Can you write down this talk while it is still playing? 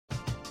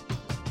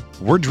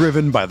We're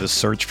driven by the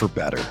search for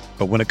better.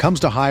 But when it comes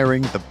to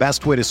hiring, the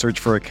best way to search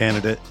for a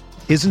candidate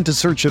isn't to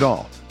search at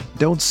all.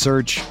 Don't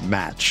search,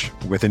 match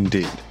with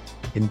Indeed.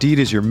 Indeed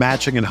is your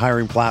matching and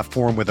hiring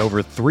platform with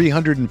over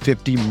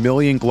 350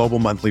 million global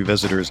monthly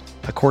visitors,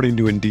 according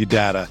to Indeed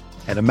data,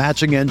 and a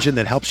matching engine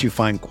that helps you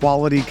find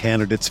quality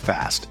candidates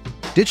fast.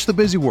 Ditch the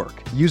busy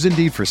work. Use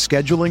Indeed for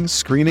scheduling,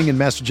 screening, and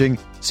messaging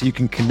so you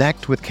can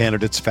connect with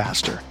candidates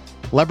faster.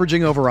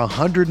 Leveraging over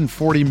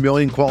 140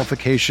 million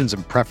qualifications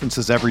and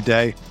preferences every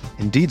day,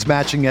 Indeed's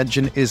matching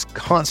engine is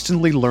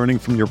constantly learning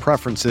from your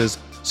preferences,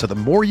 so the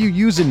more you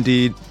use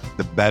Indeed,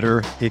 the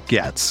better it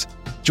gets.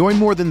 Join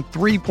more than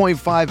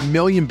 3.5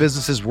 million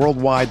businesses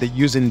worldwide that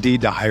use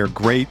Indeed to hire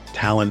great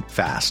talent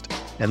fast.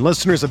 And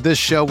listeners of this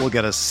show will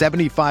get a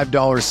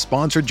 $75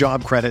 sponsored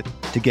job credit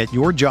to get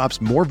your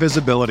jobs more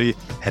visibility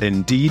at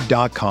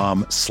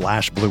Indeed.com/Blue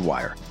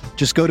Wire.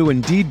 Just go to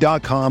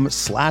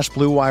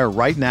Indeed.com/Blue Wire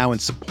right now and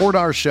support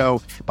our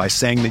show by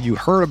saying that you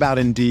heard about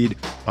Indeed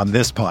on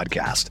this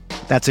podcast.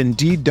 That's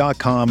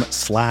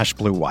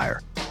Indeed.com/Blue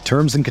Wire.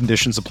 Terms and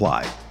conditions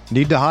apply.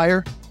 Need to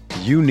hire?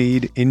 You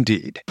need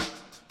Indeed.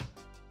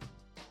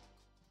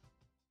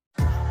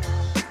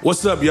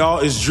 What's up, y'all?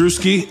 It's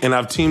Drewski, and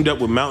I've teamed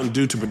up with Mountain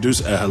Dew to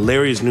produce a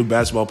hilarious new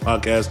basketball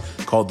podcast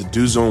called The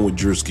Dew Zone with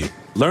Drewski.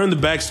 Learn the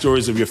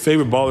backstories of your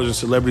favorite ballers and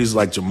celebrities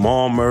like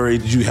Jamal Murray.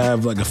 Did you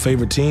have like a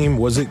favorite team?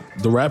 Was it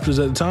the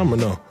Raptors at the time or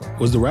no?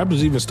 Was the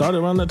Raptors even started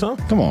around that time?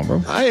 Come on,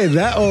 bro. I ain't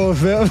that old,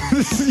 fam.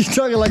 You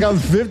talking like I'm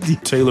 50.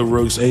 Taylor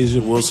Rooks, Asia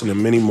Wilson,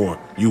 and many more.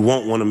 You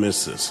won't want to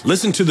miss this.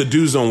 Listen to The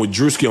Dew Zone with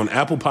Drewski on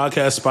Apple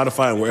Podcasts,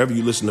 Spotify, and wherever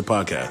you listen to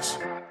podcasts.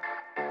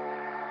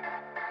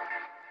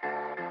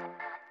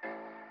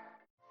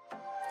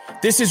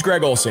 This is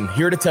Greg Olson,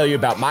 here to tell you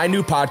about my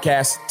new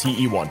podcast,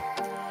 TE1.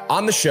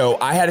 On the show,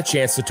 I had a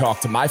chance to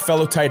talk to my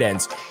fellow tight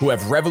ends who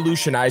have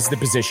revolutionized the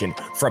position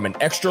from an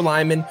extra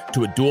lineman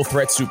to a dual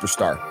threat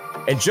superstar.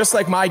 And just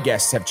like my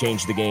guests have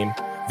changed the game,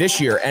 this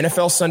year,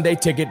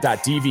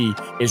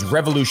 NFLSundayTicket.tv is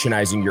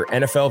revolutionizing your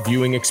NFL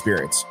viewing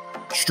experience.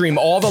 Stream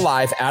all the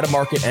live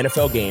out-of-market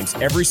NFL games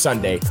every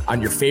Sunday on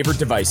your favorite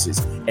devices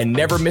and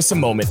never miss a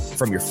moment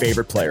from your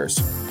favorite players.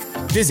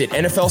 Visit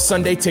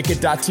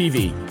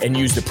NFLSundayTicket.tv and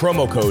use the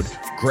promo code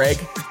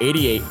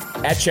GREG88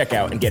 at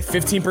checkout and get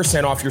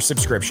 15% off your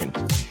subscription.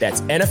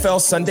 That's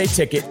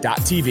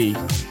NFLSundayTicket.tv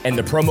and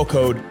the promo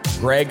code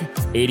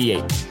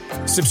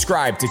GREG88.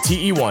 Subscribe to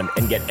TE1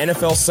 and get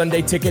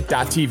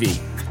NFLSundayTicket.tv,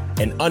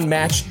 an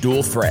unmatched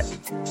dual threat.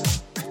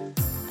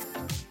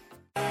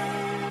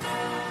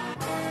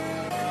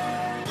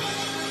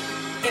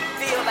 It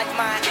feels like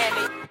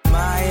Miami.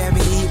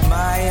 Miami,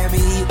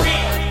 Miami,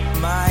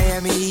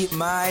 Miami,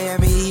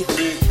 Miami, Miami,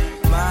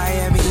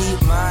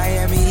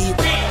 Miami,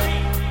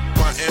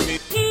 Miami,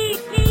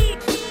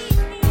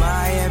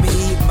 Miami,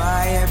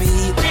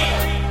 Miami,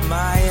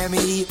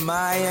 Miami,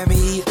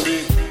 Miami,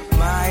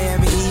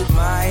 Miami,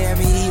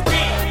 Miami.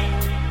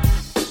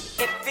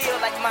 It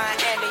feels like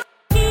Miami.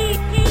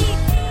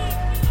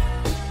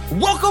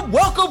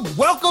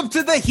 Welcome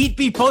to the Heat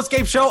Beat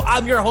postgame show.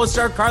 I'm your host,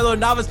 Carlo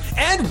Navas,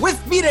 and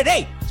with me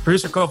today is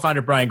producer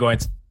co-founder Brian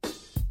Goins.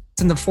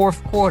 In the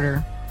fourth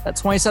quarter, that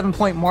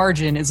 27-point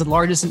margin is the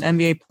largest in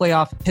NBA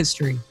playoff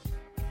history.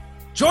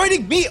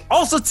 Joining me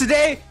also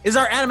today is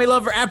our anime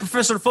lover and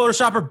professional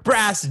photoshopper,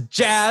 Brass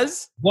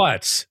Jazz.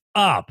 What's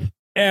up,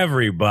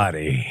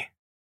 everybody?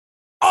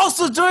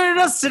 Also joining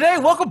us today,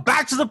 welcome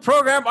back to the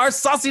program, our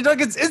Saucy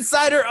Nuggets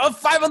insider of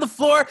Five on the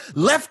Floor,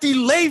 Lefty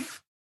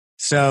Leif.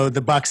 So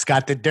the Bucks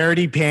got the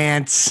dirty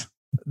pants.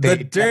 The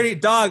dirty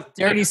dog.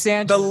 Dirty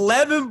sand. The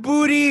lemon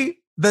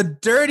booty. The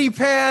dirty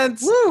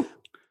pants. Woo.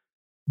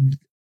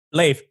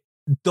 Leif,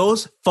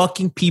 those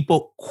fucking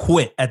people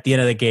quit at the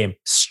end of the game.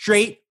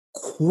 Straight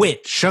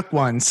quit. Shook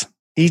ones.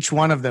 Each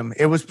one of them.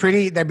 It was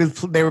pretty.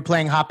 They were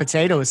playing hot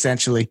potato,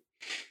 essentially.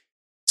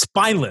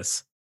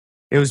 Spineless.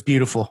 It was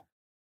beautiful.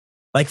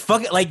 Like,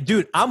 fuck it. Like,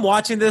 dude, I'm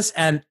watching this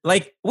and,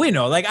 like, we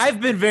know, like, I've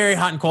been very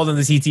hot and cold on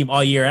this Heat team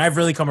all year, and I've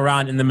really come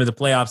around in them in the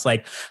playoffs.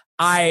 Like,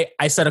 I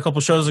said a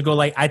couple shows ago,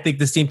 like, I think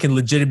this team can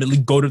legitimately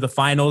go to the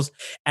finals.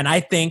 And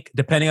I think,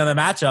 depending on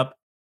the matchup,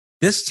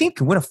 this team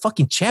can win a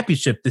fucking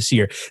championship this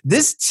year.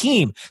 This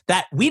team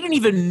that we didn't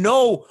even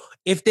know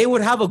if they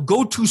would have a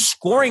go-to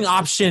scoring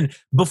option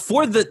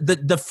before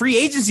the free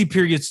agency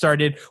period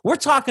started. We're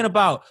talking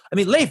about, I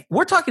mean, Leif,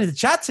 we're talking to the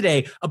chat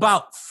today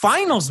about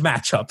finals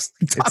matchups.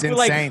 It's insane.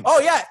 Like, oh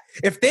yeah,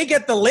 if they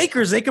get the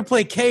Lakers, they could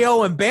play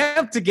KO and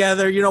Bam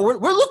together. You know, we're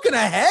looking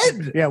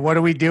ahead. Yeah, what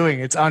are we doing?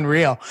 It's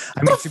unreal.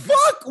 I mean,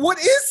 fuck? What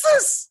is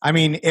this? I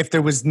mean, if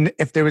there was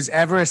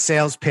ever a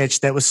sales pitch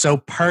that was so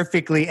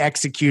perfectly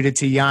executed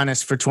to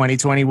Giannis for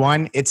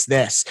 2021, it's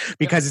this,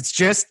 because it's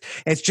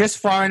just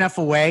far enough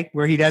away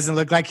where he doesn't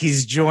look like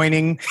he's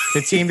joining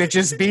the team that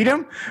just beat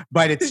him,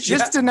 but it's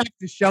just enough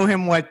to show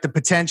him what the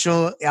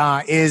potential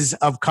is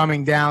of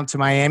coming down to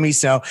Miami.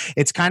 So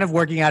it's kind of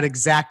working out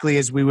exactly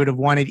as we would have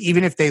wanted,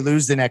 even if they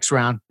lose the next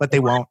round, but they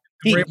won't.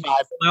 Pull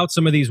out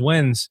some of these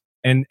wins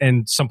and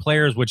some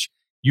players which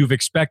you've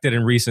expected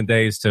in recent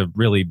days to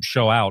really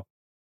show out.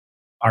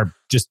 are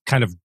just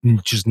kind of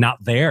just not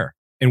there,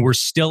 and we're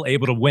still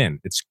able to win.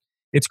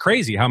 It's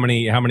crazy how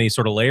many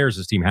sort of layers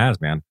this team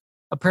has, man.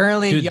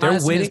 Apparently, Dude,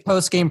 Giannis in his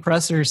post-game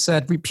presser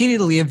said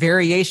repeatedly a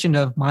variation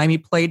of Miami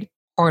played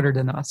harder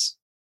than us.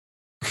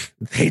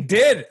 They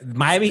did.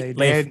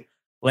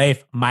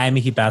 Leif, Miami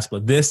Heat basketball.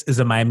 This is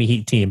a Miami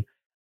Heat team.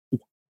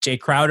 Jay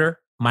Crowder,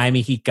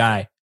 Miami Heat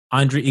guy.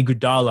 Andre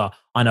Iguodala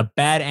on a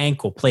bad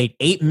ankle, played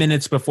 8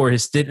 minutes before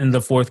his stint in the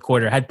fourth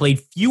quarter, had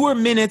played fewer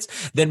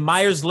minutes than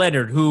Myers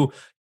Leonard, who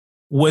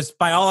was,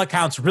 by all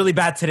accounts, really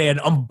bad today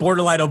and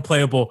borderline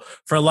unplayable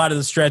for a lot of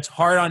the stretch.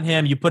 Hard on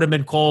him. You put him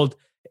in cold.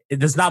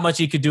 There's not much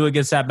he could do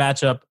against that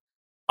matchup.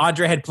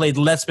 Andre had played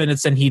less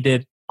minutes than he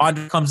did.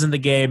 Andre comes in the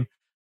game,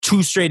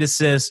 2 straight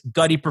assists,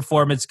 gutty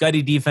performance,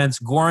 gutty defense.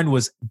 Goran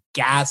was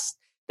gassed.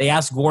 They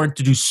asked Goran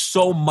to do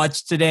so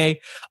much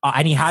today,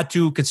 and he had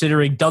to,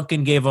 considering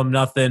Duncan gave him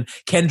nothing.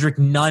 Kendrick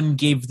Nunn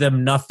gave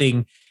them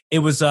nothing. It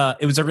was a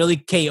really,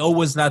 KO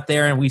was not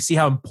there, and we see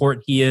how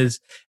important he is,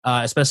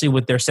 especially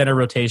with their center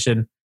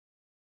rotation.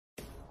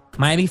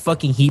 Miami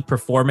fucking Heat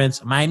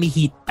performance, Miami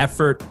Heat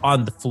effort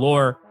on the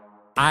floor.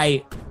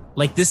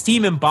 This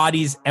team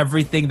embodies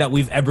everything that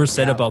we've ever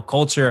said about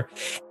culture,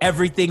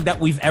 everything that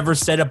we've ever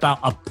said about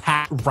a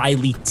Pat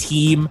Riley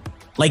team.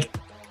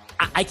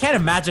 I can't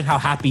imagine how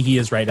happy he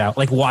is right now,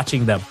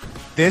 watching them.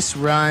 This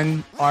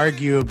run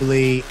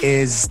arguably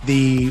is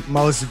the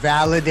most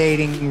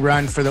validating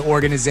run for the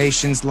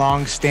organization's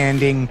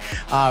long-standing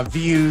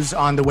views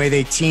on the way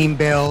they team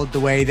build, the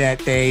way that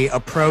they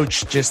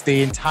approach just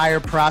the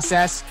entire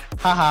process.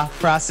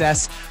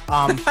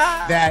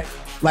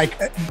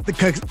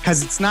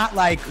 Because it's not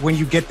like when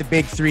you get the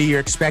big three, you're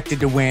expected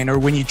to win, or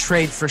when you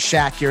trade for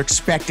Shaq, you're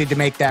expected to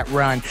make that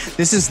run.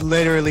 This is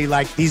literally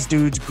like these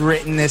dudes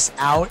gritting this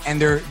out,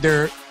 and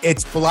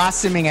it's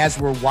blossoming as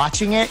we're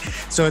watching it.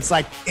 So it's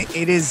like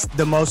it is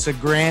the most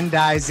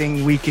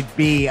aggrandizing we could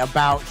be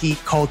about Heat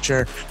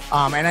culture.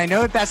 And I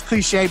know that's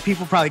cliche.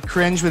 People probably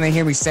cringe when they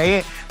hear me say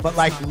it, but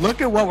look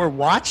at what we're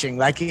watching.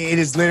 It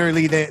is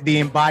literally the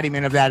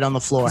embodiment of that on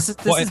the floor. This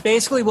is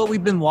basically what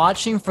we've been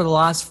watching for the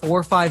last 4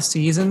 or 5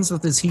 seasons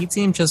with this Heat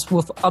team, just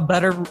with a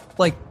better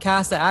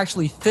cast that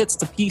actually fits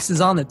the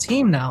pieces on the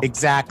team now.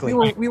 Exactly.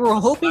 We were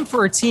hoping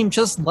for a team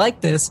just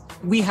like this.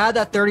 We had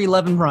that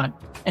 30-11 run,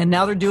 and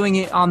now they're doing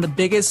it on the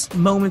biggest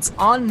moments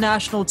on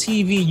national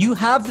TV. You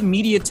have the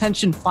media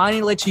attention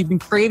finally that you've been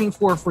craving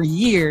for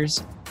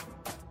years.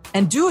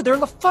 And dude, they're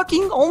the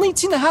fucking only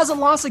team that hasn't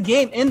lost a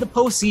game in the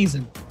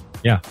postseason.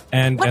 Yeah,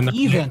 and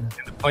they're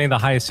playing the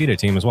highest seeded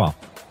team as well,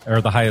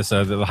 or the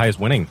highest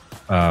winning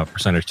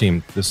percentage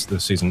team this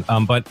season.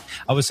 But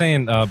I was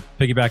saying,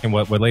 piggybacking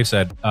what Leif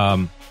said,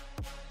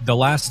 the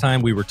last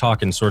time we were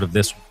talking sort of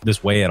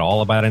this way at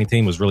all about any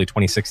team was really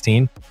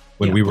 2016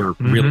 when we were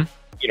really,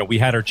 we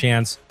had our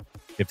chance.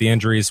 If the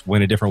injuries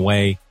went a different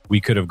way, we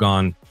could have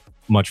gone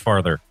much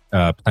farther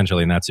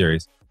potentially in that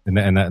series in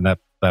that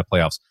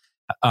playoffs.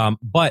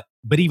 But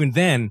even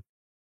then,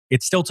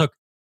 it still took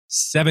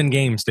 7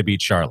 games to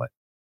beat Charlotte,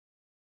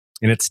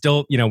 and it's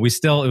still, it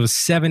was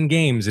 7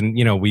 games, and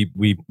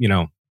we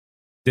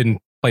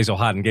didn't play so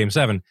hot in Game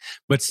 7,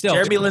 but still,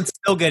 Jeremy Lin's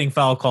still getting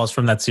foul calls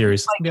from that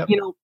series.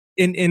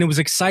 And it was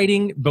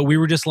exciting, but we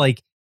were just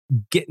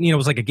getting, it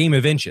was like a game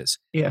of inches.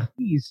 Yeah,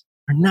 these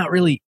are not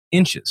really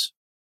inches.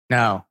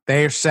 No,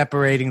 they are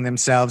separating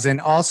themselves. And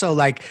also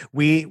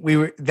we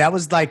were, that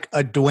was like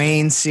a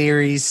Dwayne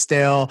series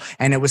still.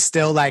 And it was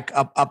still like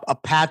a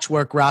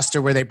patchwork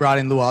roster where they brought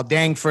in Luol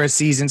Deng for a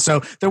season.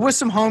 So there was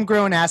some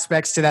homegrown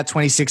aspects to that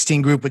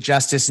 2016 group with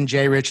Justice and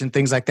Jay Rich and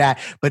things like that.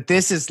 But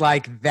this is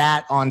like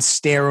that on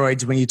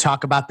steroids when you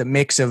talk about the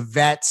mix of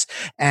vets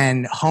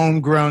and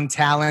homegrown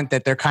talent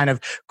that they're kind of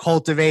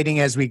cultivating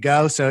as we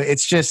go. So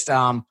it's just,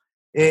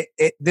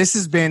 this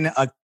has been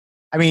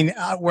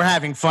we're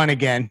having fun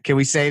again. Can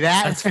we say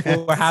that?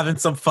 We're having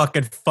some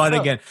fucking fun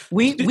again.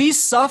 We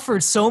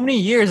suffered so many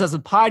years as a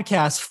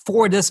podcast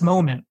for this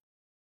moment.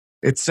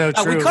 It's so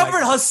true. We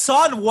covered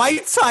Hassan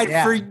Whiteside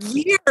for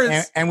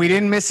years. And we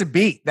didn't miss a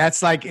beat.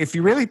 That's if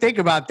you really think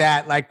about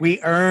that,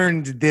 we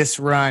earned this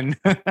run.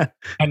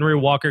 Henry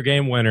Walker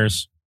game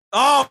winners.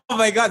 Oh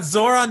my God,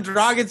 Zoran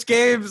Dragic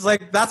games.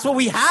 That's what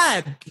we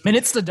had.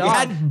 Minutes to dog. We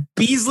had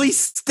Beasley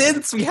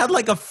stints. We had a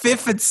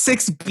 5th and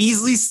 6th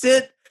Beasley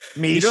stint.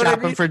 Me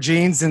shopping for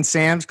jeans in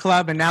Sam's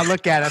Club, and now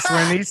look at us.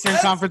 We're in the Eastern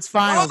Conference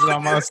Finals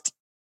almost.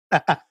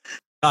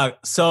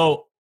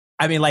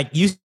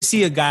 You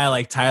see a guy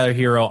like Tyler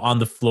Hero on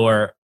the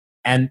floor,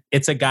 and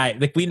it's a guy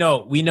we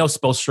know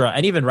Spoelstra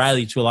and even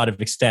Riley to a lot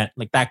of extent.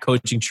 That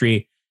coaching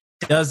tree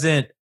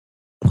doesn't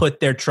put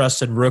their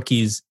trust in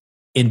rookies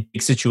in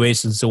big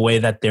situations the way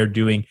that they're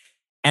doing.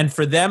 And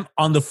for them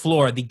on the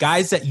floor, the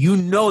guys that that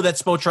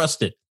Spo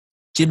trusted,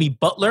 Jimmy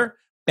Butler,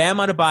 Bam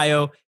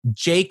Adebayo,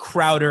 Jay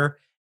Crowder,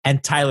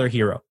 and Tyler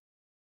Hero.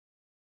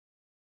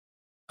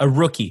 A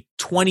rookie,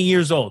 20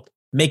 years old,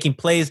 making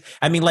plays.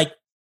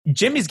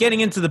 Jimmy's getting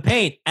into the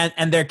paint, and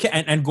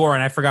Goran,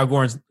 I forgot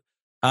Goran's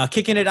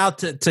kicking it out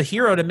to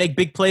Hero to make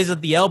big plays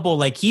at the elbow.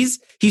 He's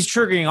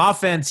triggering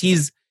offense.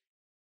 He's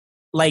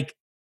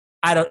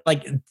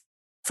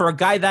for a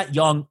guy that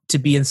young to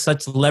be in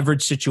such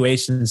leverage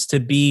situations, to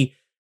be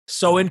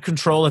so in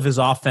control of his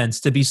offense,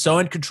 to be so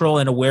in control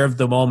and aware of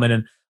the moment.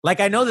 And like,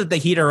 I know that the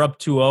Heat are up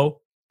 2-0.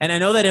 And I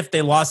know that if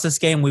they lost this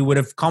game, we would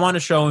have come on a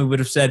show and we would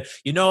have said,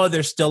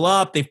 they're still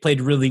up. They've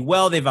played really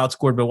well. They've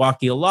outscored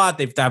Milwaukee a lot.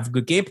 They have a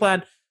good game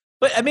plan.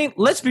 But I mean,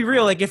 let's be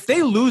real. Like, if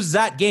they lose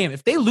that game,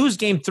 if they lose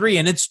game 3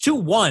 and it's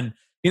 2-1,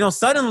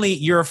 suddenly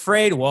you're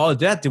afraid, well,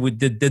 did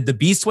the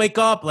beast wake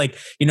up? Like,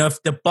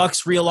 if the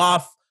Bucks reel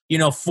off,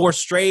 4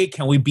 straight,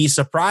 can we be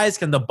surprised?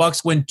 Can the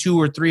Bucks win 2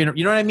 or 3?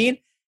 You know what I mean?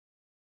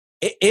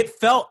 It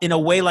felt in a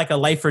way like a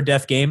life or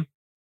death game,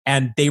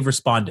 and they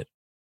responded.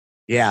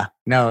 Yeah,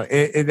 no,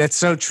 that's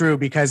so true,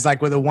 because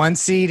like with a 1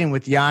 seed and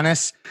with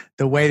Giannis,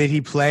 the way that he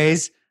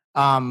plays,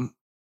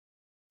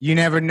 you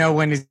never know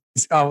when he's,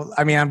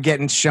 I'm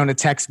getting shown a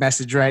text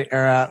message, right?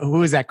 Or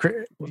who is that?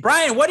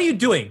 Brian, what are you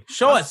doing?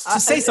 Show us.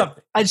 Say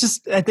something. I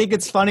think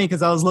it's funny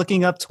because I was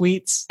looking up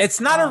tweets. It's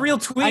not a real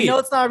tweet. I know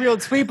it's not a real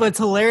tweet, but it's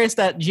hilarious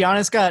that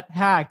Giannis got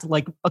hacked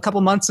like a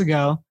couple months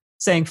ago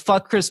saying,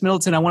 fuck Chris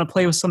Middleton, I want to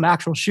play with some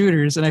actual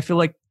shooters. And I feel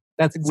like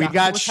that's exactly we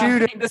got what's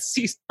shooting happening this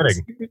season.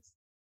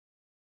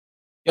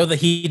 The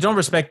Heat don't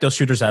respect those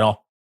shooters at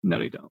all. No,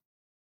 they don't.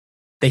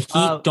 The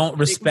Heat don't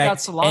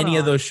respect any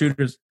of those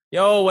shooters.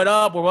 Yo, what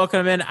up? We're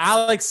welcoming in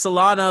Alex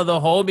Solana, the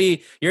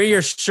homie. You're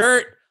your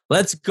shirt.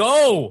 Let's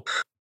go.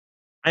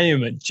 I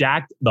am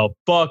jacked the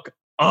fuck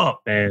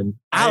up, man.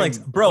 Alex,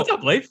 bro. What's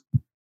up, Leif?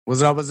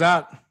 What's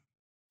up?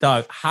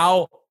 Dog,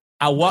 I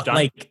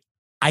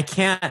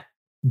can't.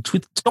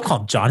 Don't call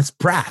him John. It's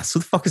Brass. Who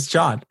the fuck is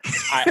John?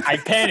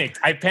 I panicked.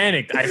 I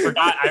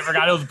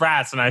forgot it was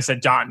Brass, and I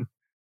said John.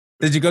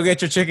 Did you go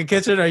get your chicken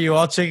kitchen? Are you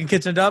all chicken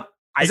kitchened up?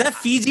 Is that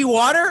Fiji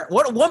water?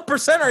 What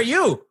 1% are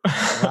you?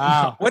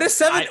 Wow. What is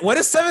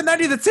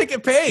 $7.90 the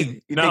ticket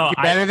paying? You think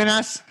you're better than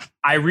us?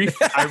 I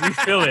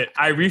refill it.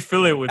 I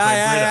refill it with my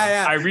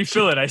Brita. I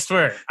refill it. I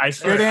swear.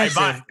 Good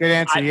answer. Good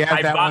answer. You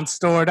have that one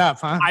stored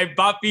up, huh? I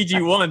bought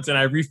Fiji once and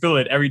I refill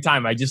it every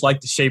time. I just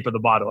like the shape of the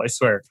bottle. I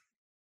swear.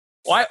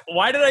 Why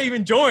did I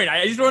even join?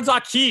 I just want to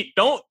talk Heat.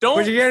 Don't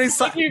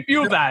make me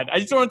feel bad. I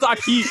just want to talk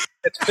Heat.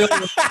 It's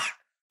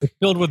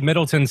filled with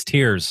Middleton's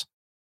tears.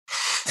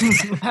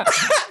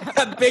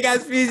 Big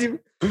ass Fiji.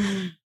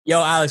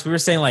 Yo, Alex, we were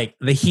saying like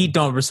the Heat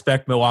don't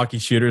respect Milwaukee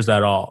shooters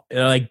at all.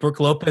 Like Brook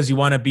Lopez, you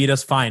want to beat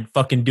us? Fine,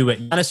 fucking do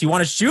it. Giannis, you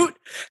want to shoot?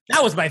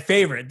 That was my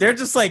favorite. They're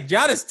just like,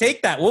 Giannis,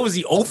 take that. What was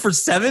he, 0 for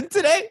 7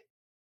 today?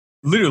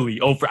 Literally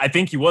 0 for, I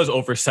think he was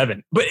 0 for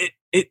 7. But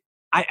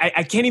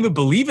I can't even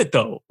believe it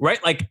though,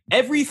 right? Like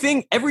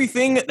everything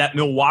that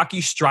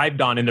Milwaukee strived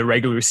on in the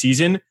regular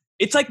season,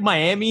 it's like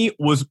Miami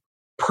was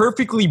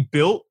perfectly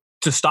built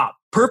to stop.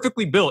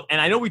 Perfectly built. And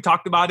I know we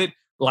talked about it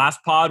last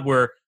pod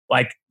where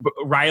like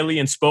Riley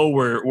and Spo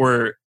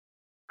were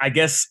I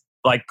guess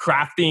like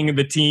crafting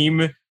the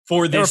team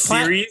for this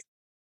series.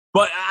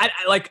 But I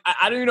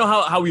don't even know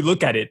how we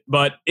look at it,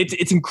 but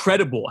it's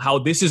incredible how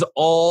this is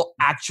all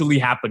actually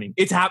happening.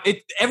 It's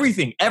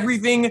everything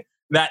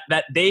that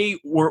they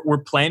were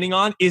planning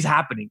on is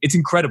happening. It's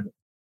incredible.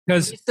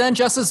 Because send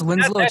Justice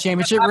Winslow a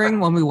championship ring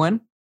when we win.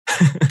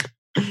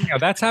 Yeah,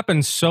 that's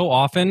happened so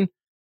often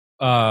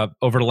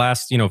over the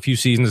last few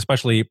seasons,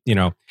 especially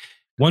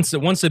once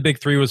the Big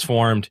Three was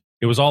formed.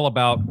 It was all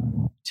about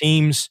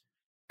teams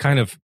kind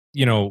of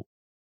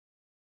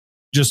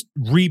just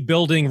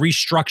rebuilding,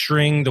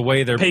 restructuring the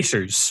way they're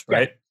Pacers,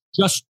 right?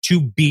 Just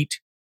to beat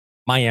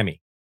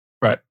Miami,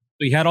 right?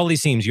 So you had all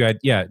these teams. You had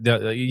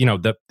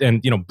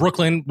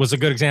Brooklyn was a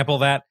good example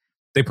of that.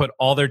 They put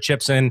all their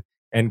chips in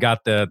and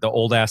got the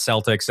old ass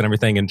Celtics and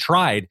everything and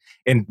tried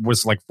and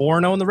was like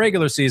 4-0 in the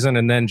regular season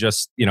and then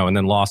just and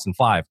then lost in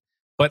 5.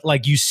 But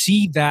like you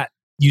see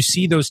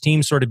those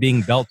teams sort of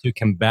being built to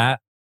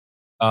combat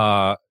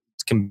the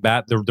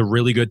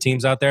really good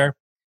teams out there.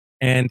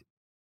 And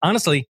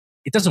honestly,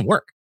 it doesn't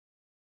work.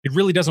 It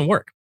really doesn't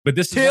work. But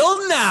this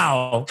till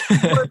now,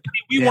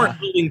 we weren't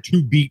willing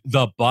to beat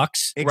the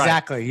Bucks.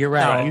 Exactly, right. You're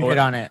right. You hit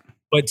on it.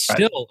 But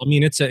still, I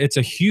mean, it's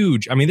a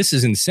huge. I mean, this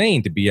is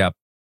insane to be up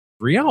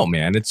 3-0,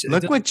 man.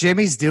 Look what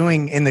Jimmy's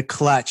doing in the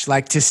clutch.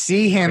 Like to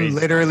see him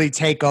literally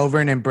take over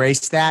and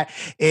embrace that.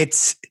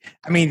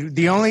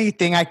 The only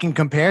thing I can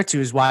compare to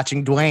is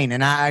watching Dwayne,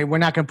 and we're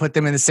not going to put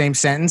them in the same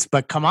sentence,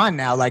 but come on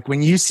now. Like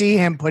when you see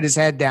him put his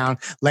head down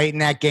late in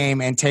that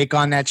game and take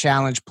on that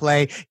challenge,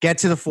 play, get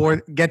to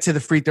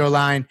the free throw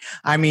line.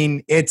 I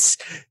mean, it's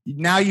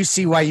now you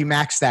see why you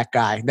max that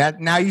guy. That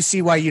now you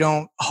see why you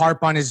don't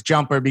harp on his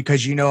jumper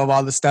because you know of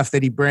all the stuff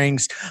that he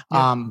brings.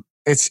 Yeah.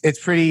 It's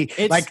pretty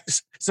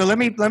so let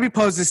me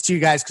pose this to you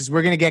guys because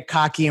we're gonna get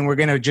cocky and we're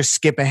gonna just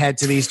skip ahead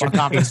to the Eastern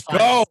Conference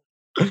Finals.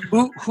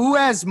 Who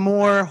has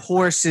more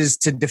horses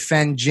to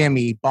defend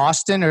Jimmy,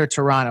 Boston or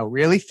Toronto?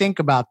 Really think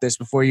about this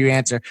before you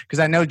answer because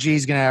I know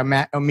G's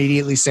gonna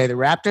immediately say the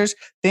Raptors.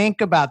 Think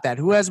about that.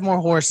 Who has more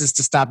horses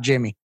to stop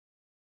Jimmy?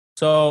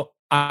 So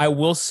I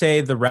will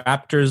say the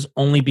Raptors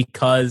only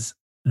because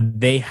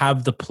they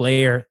have the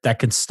player that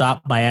can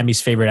stop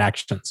Miami's favorite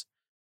actions.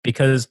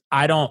 Because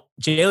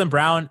Jaylen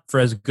Brown, for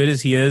as good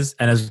as he is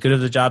and as good of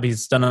the job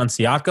he's done on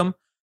Siakam,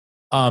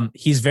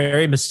 He's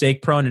very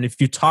mistake prone. And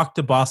if you talk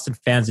to Boston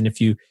fans and if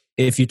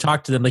you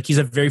talk to them, like he's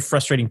a very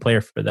frustrating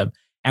player for them.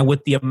 And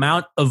with the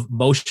amount of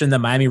motion that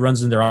Miami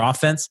runs in their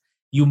offense,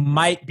 you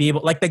might be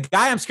able, like the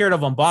guy I'm scared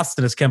of on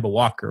Boston is Kemba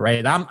Walker,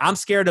 right? I'm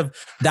scared of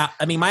that.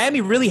 I mean,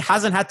 Miami really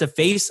hasn't had to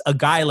face a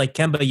guy like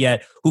Kemba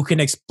yet who can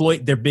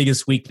exploit their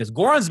biggest weakness.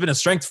 Goran's been a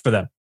strength for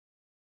them.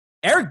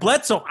 Eric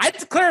Bledsoe, I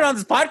declared on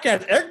this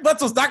podcast, Eric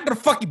Bledsoe's not going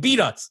to fucking beat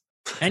us.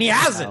 And he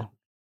hasn't.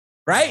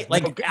 Right?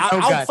 Like,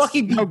 I'll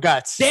fucking be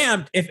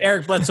damned if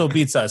Eric Bledsoe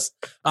beats us.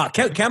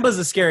 Kemba's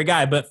a scary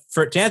guy, but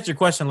to answer your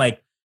question,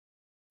 like,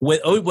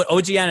 with what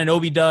OG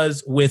Anunoby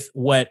does, with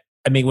what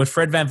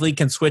Fred VanVleet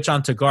can switch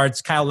onto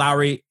guards, Kyle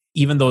Lowry,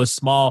 even though he's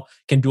small,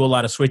 can do a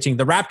lot of switching.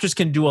 The Raptors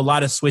can do a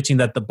lot of switching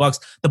that the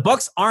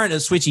Bucks aren't a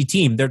switchy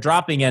team. They're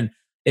dropping. And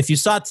if you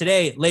saw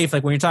today, Leif,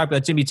 like when you're talking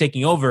about Jimmy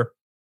taking over,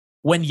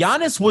 when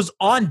Giannis was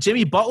on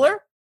Jimmy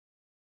Butler,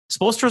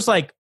 Spoelstra's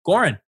like,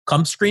 Goran,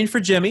 come screen for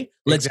Jimmy.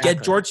 Let's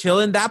get George Hill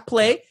in that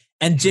play.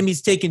 And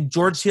Jimmy's taking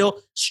George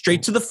Hill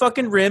straight to the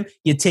fucking rim.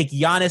 You take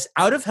Giannis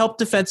out of help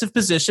defensive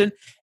position,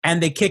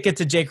 and they kick it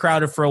to Jay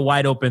Crowder for a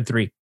wide open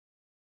three.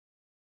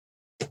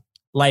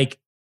 Like,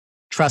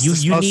 trust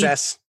the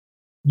process.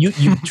 You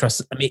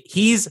trust. I mean,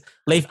 he's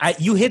Leif.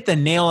 You hit the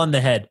nail on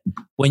the head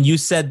when you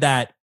said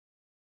that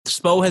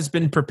Spo has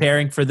been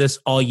preparing for this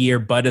all year.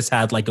 Bud has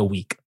had like a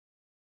week.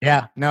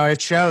 Yeah, no,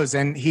 it shows.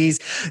 And he's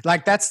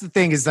like, that's the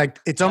thing is like,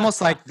 it's almost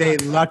like they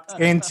lucked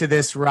into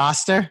this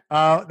roster.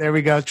 Oh, there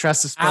we go.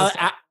 Trust the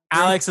Spo.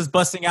 Alex is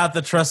busting out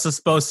the Trust the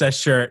Spo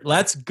shirt.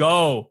 Let's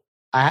go.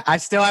 I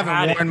still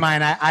haven't worn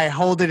mine. I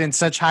hold it in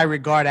such high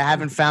regard. I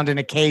haven't found an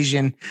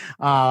occasion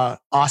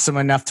awesome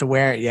enough to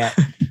wear it yet.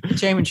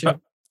 Championship.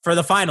 For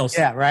the finals.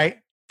 Yeah, right?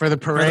 For the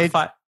parade.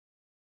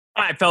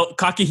 I felt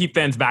cocky Heat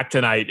fans back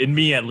tonight, and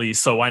me at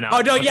least. So why not?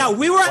 Oh no, yeah,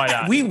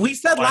 we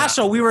said last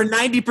show we were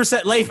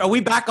 90% Leif. Are we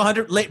back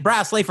 100?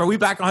 Brass Leif, are we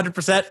back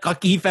 100%?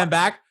 Cocky Heat fan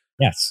back?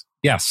 Yes,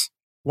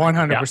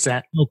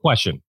 100%, no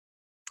question.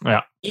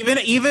 Yeah, even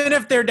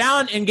if they're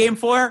down in Game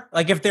 4,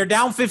 like if they're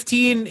down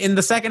 15 in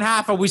the second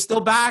half, are we still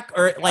back?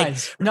 Or like,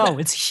 guys, no,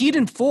 it's Heat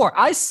in 4.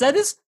 I said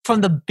this from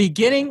the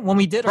beginning when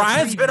we did.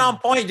 Brian's been on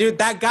point, dude.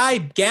 That guy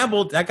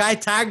gambled. That guy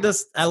tagged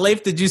us at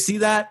Leif. Did you see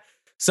that?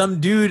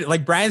 Some dude,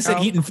 like Brian said,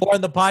 Heat in 4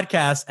 on the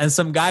podcast, and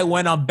some guy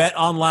went on Bet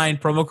Online,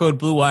 promo code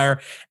Blue Wire,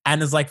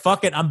 and is like,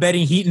 fuck it, I'm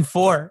betting Heat in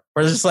 4.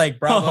 We're just like,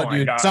 bravo,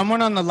 dude. God.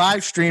 Someone on the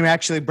live stream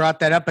actually brought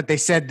that up, but they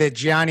said that,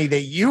 Gianni,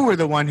 that you were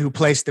the one who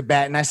placed the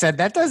bet. And I said,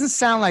 that doesn't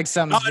sound like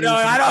something. Oh, no,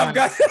 I don't have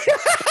guts.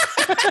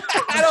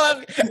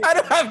 I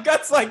don't have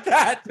guts like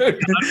that,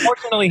 dude.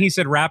 Unfortunately, he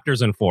said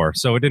Raptors in 4,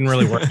 so it didn't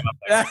really work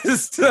out.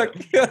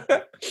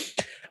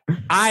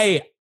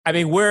 I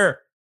mean, we're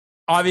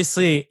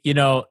obviously, you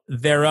know,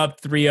 they're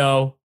up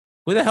 3-0.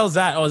 Who the hell's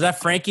that? Oh, is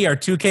that Frankie, our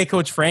 2K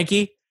coach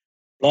Frankie?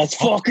 Let's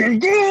fucking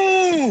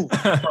go!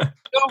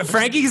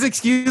 Frankie's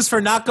excuse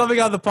for not coming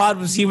on the pod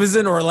was he was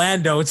in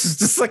Orlando. It's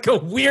just like a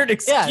weird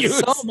excuse. Yeah,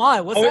 so am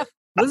I. What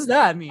does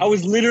that mean? I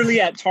was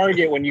literally at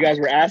Target when you guys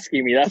were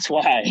asking me. That's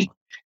why.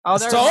 Oh,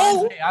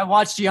 so I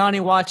watched Gianni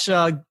watch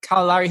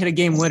Kyle Lowry hit a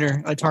game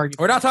winner at Target.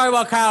 We're not talking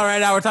about Kyle right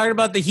now. We're talking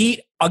about the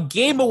Heat, a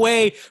game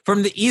away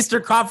from the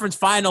Eastern Conference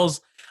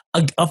Finals.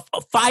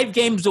 5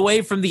 games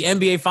away from the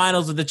NBA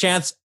Finals with the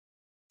chance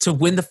to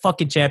win the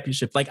fucking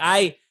championship. Like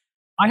I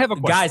have a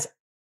question. Guys,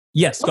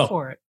 yes, go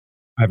for it.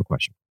 I have a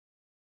question.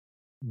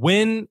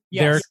 When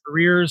their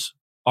careers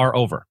are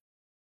over,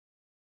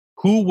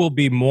 who will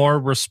be more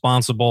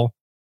responsible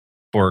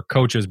for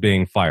coaches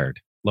being fired?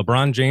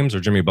 LeBron James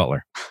or Jimmy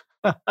Butler?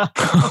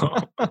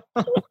 LeBron.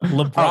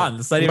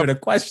 That's not even a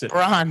question.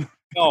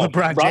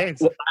 LeBron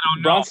James.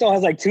 LeBron still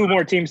has like 2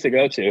 more teams to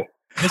go to.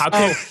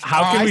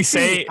 How can we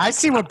say? I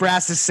see what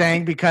Brass is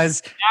saying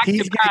because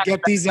he's going to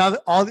get these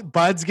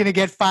Bud's going to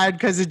get fired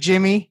because of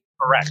Jimmy.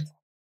 Correct.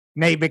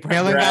 Nate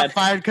McMillan got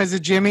fired because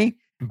of Jimmy.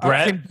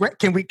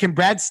 Can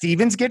Brad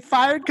Stevens get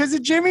fired because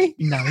of Jimmy?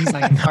 No, he's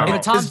like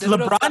Tom is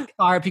LeBron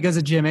fired because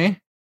of Jimmy.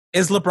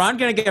 Is LeBron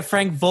going to get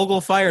Frank Vogel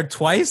fired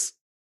twice?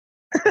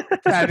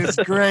 That is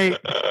great.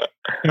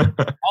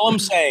 All I'm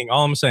saying,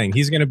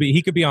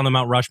 he could be on the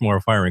Mount Rushmore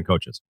of firing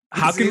coaches.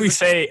 How can we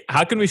say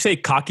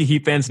cocky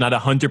Heat fans not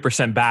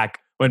 100% back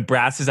when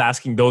Brass is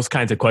asking those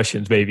kinds of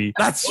questions, baby?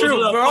 That's true.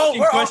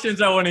 We're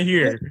questions I want to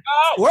hear.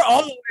 We're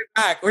all the way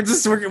back. We're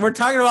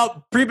talking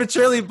about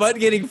prematurely Bud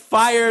getting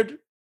fired.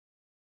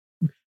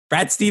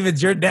 Brad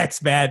Stevens, you're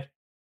next, man.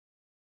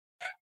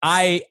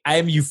 I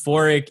am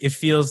euphoric. It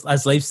feels,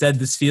 as Leif said,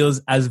 this feels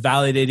as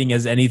validating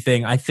as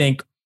anything. I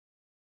think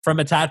from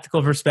a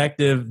tactical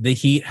perspective, the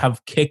Heat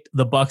have kicked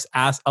the Bucks'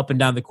 ass up and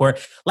down the court.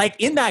 Like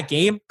in that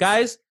game,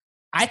 guys,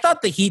 I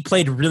thought the Heat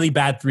played really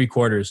bad 3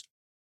 quarters,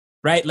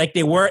 right? Like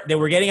they were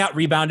getting out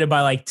rebounded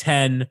by like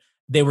 10.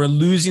 They were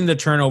losing the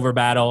turnover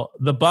battle.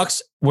 The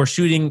Bucks were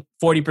shooting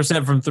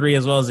 40% from 3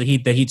 as well as the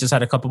Heat. The Heat just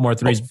had a couple more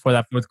threes before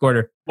that 4th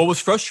quarter. What was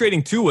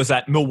frustrating too was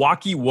that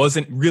Milwaukee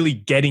wasn't really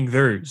getting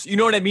theirs. You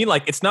know what I mean?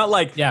 Like it's not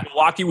like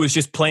Milwaukee was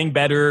just playing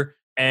better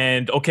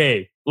and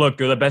okay, look,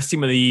 they're the best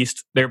team of the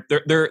East. They're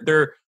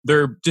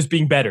just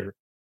being better.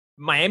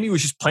 Miami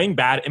was just playing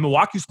bad and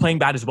Milwaukee was playing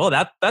bad as well.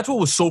 That's what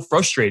was so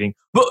frustrating.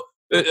 But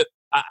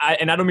I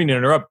don't mean to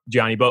interrupt,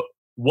 Gianni, but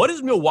what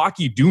does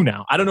Milwaukee do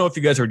now? I don't know if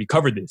you guys already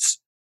covered this.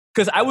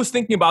 Because I was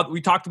thinking about,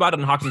 we talked about it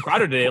on Hawks and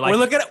Crowder today. Like,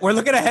 we're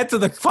looking ahead to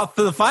the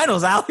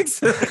finals,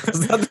 Alex.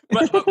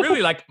 but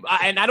really, like,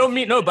 and I don't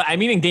mean but I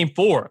mean in Game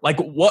 4. Like,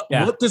 what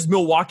does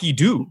Milwaukee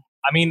do?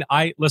 I mean,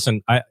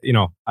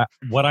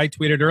 what I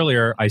tweeted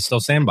earlier, I still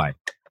stand by.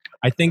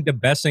 I think the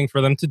best thing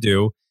for them to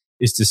do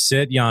is to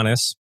sit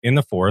Giannis in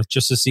the fourth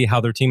just to see how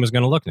their team is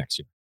going to look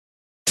next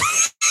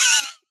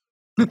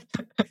year.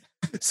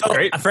 So,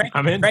 great.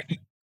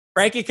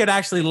 Frankie could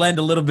actually lend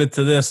a little bit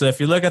to this. So if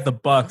you look at the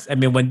Bucks, I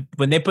mean,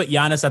 when they put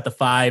Giannis at the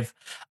 5,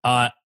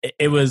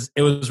 it was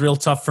real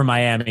tough for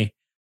Miami.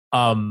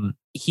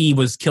 He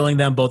was killing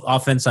them both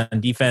offense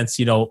and defense.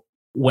 You know,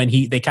 when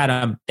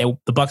the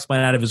Bucks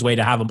went out of his way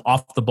to have him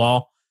off the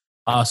ball.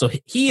 So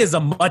he is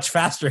a much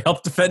faster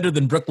help defender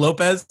than Brook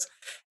Lopez.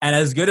 And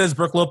as good as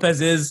Brook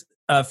Lopez is,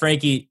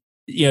 Frankie,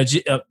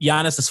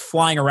 Giannis is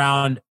flying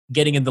around,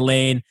 getting in the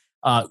lane.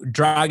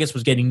 Dragic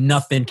was getting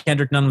nothing.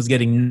 Kendrick Nunn was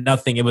getting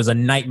nothing. It was a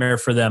nightmare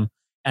for them.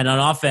 And on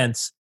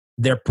offense,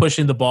 they're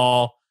pushing the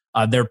ball.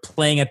 They're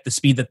playing at the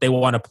speed that they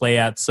want to play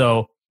at.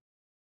 So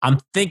I'm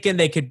thinking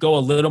they could go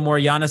a little more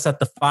Giannis at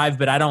the 5,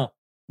 but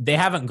they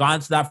haven't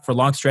gone to that for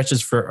long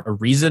stretches for a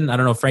reason. I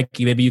don't know,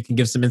 Frankie, maybe you can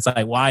give some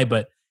insight why,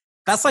 but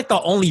that's like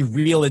the only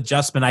real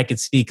adjustment I could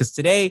see. Because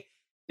today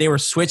they were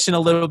switching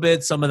a little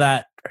bit, some of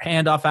that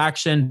handoff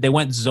action. They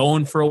went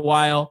zone for a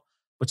while,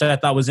 which I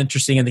thought was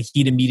interesting, and the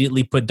Heat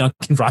immediately put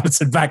Duncan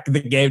Robinson back in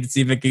the game to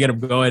see if it could get him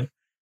going.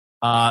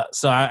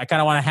 So I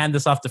kind of want to hand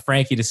this off to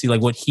Frankie to see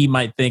like what he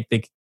might think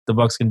the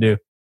Bucks can do.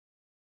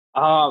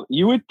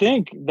 You would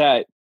think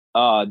that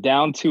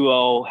down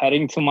 2-0,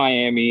 heading to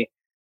Miami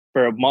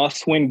for a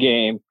must-win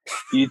game,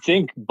 you'd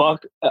think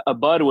Bud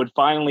would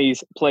finally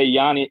play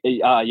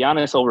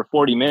Giannis over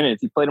 40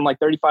 minutes. He played him like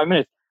 35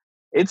 minutes.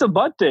 It's a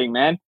Bud thing,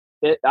 man.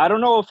 I don't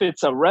know if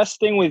it's a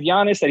rest thing with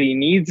Giannis that he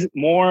needs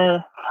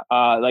more,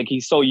 like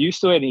he's so used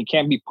to it and he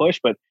can't be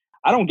pushed, but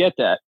I don't get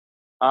that.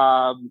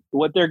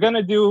 What they're going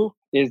to do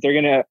is they're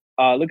going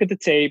to look at the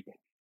tape,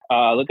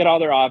 look at all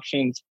their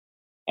options,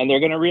 and they're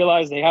going to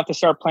realize they have to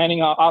start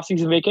planning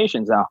off-season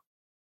vacations now.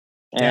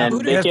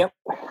 And they can't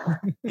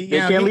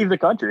leave the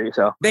country,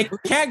 so they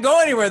can't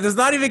go anywhere. They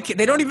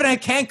don't even have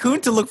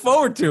Cancun to look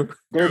forward to.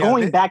 They're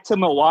going back to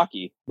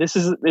Milwaukee. This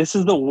is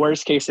the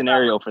worst case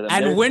scenario for them.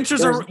 And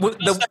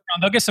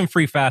they'll get some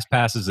free fast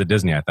passes at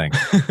Disney, I think.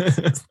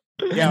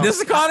 In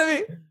this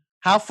economy.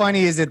 How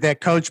funny is it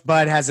that Coach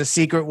Bud has a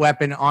secret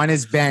weapon on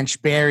his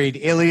bench buried?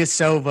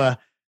 Ilyasova,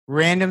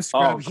 random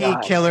scrub heat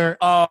killer.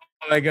 Oh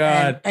my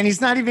God. And he's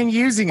not even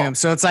using him.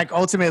 So it's like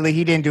ultimately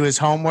he didn't do his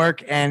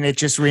homework, and it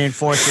just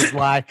reinforces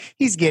why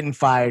he's getting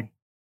fired.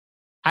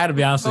 I had to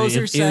be honest with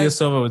you.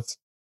 Ilyasova was.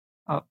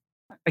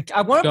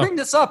 I want to bring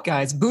this up,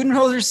 guys.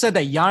 Budenholzer said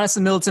that Giannis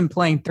and Middleton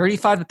playing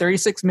 35 to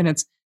 36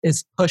 minutes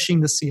is pushing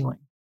the ceiling.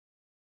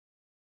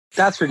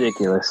 That's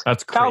ridiculous.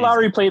 That's crazy. Kyle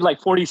Lowry played like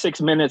 46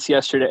 minutes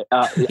yesterday.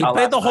 He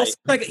played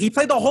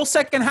the whole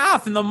second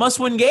half in the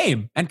must-win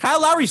game, and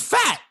Kyle Lowry's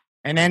fat.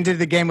 And ended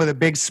the game with a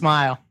big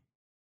smile.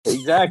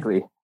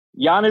 Exactly.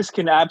 Giannis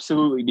can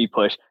absolutely be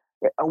pushed.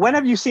 When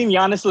have you seen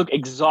Giannis look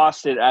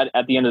exhausted at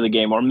the end of the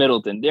game, or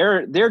Middleton?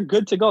 They're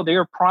good to go.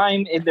 They're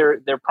prime in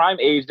their prime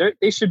age.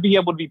 They should be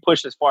able to be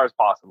pushed as far as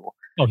possible.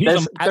 Oh,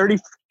 he's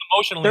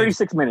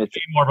 36 minutes.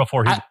 More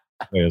before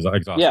he is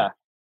exhausted. Yeah.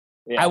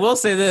 I will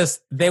say this.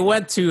 They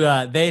went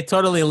to they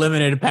totally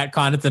eliminated Pat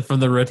Connaughton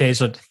from the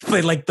rotation. He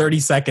played like 30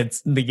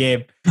 seconds in the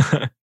game.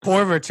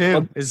 Korver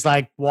too is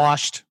like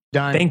washed.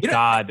 Done. Thank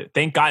God.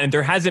 And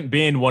there hasn't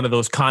been one of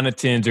those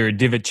Connaughtons or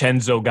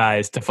DiVincenzo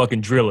guys to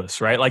fucking drill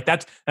us, right? Like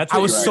that's what I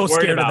was so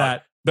scared of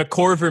that. The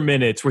Korver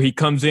minutes where he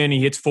comes in,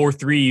 he hits 4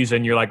 threes,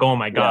 and you're like, oh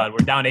my God,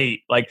 we're down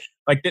 8. Like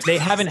they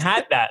haven't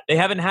had that. They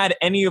haven't had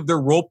any of their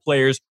role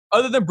players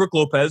other than Brook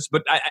Lopez,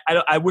 but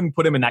I wouldn't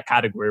put him in that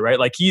category, right?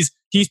 Like he's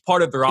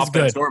part of their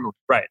offense normally.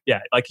 Right. Yeah.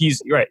 Like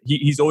he's right.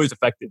 He's always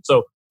effective.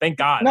 So thank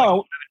God. No,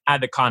 like,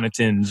 had the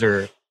Connaughtons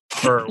or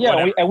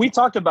yeah. We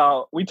talked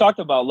about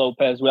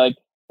Lopez. We're like,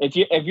 if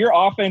your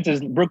offense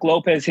is Brook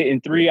Lopez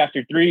hitting 3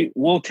 after 3,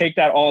 we'll take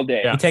that all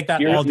day. Yeah. You take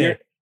that all day.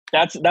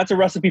 That's a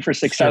recipe for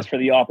success for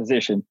the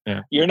opposition.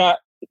 Yeah.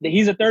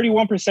 He's a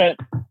 31%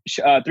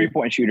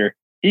 3-point shooter.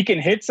 He can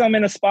hit some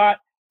in a spot,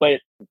 but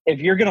if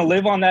you're going to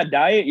live on that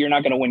diet, you're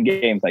not going to win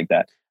games like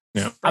that.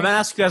 Yeah. I'm going to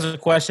ask you guys a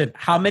question.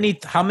 How many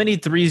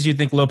threes do you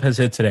think Lopez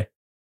hit today?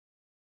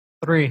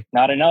 3.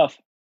 Not enough.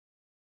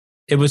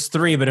 It was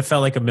 3, but it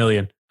felt like a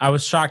million. I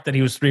was shocked that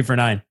he was 3 for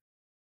 9.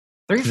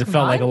 3 for 9? It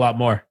felt like a lot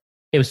more.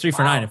 It was 3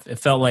 for 9. It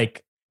felt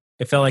like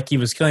he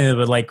was killing it,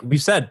 but like we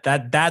said,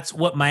 that's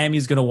what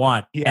Miami's going to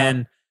want. Yeah.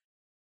 And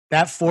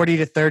that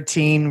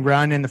 40-13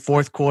 run in the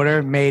fourth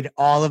quarter made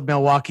all of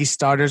Milwaukee's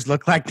starters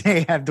look like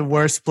they have the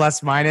worst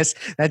plus minus.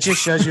 That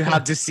just shows you how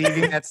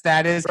deceiving that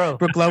stat is.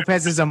 Brook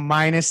Lopez is a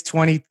minus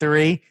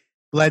 23.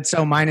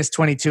 Bledsoe minus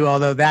 22,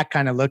 although that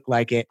kind of looked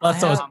like it. I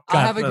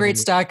have a great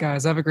stat,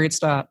 guys. I have a great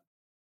stat.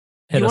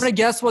 You want to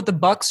guess what the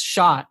Bucks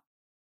shot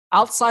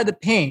outside the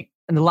paint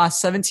in the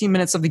last 17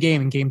 minutes of the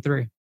game in game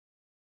 3?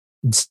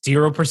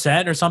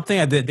 0% or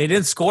something. They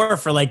didn't score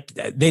for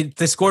they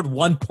scored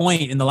 1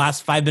 point in the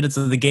last 5 minutes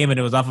of the game, and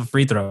it was off a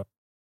free throw.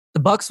 The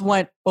Bucks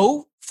went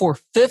 0 for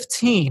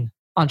 15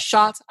 on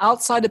shots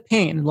outside the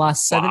paint in the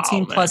last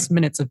 17 plus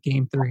minutes of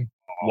game 3.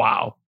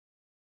 Wow.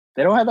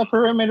 They don't have that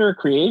perimeter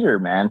creator,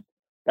 man.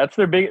 That's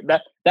their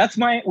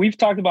we've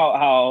talked about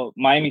how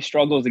Miami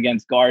struggles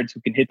against guards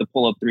who can hit the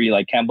pull-up three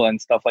like Kemba and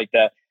stuff like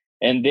that.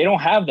 And they don't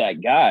have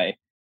that guy.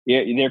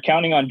 They're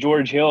counting on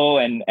George Hill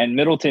and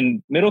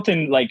Middleton.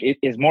 Middleton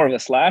is more of a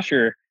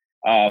slasher,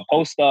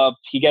 post up.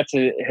 He gets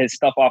his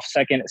stuff off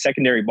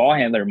secondary ball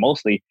handler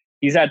mostly.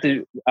 He's had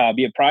to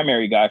be a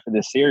primary guy for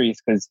this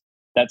series because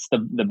that's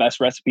the best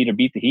recipe to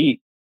beat the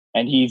Heat.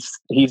 And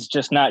he's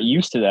just not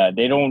used to that.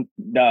 They don't.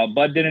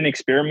 Bud didn't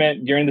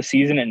experiment during the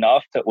season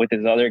enough with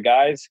his other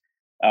guys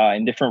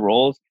in different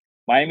roles.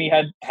 Miami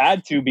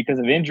had to because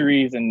of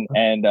injuries and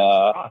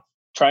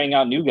trying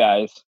out new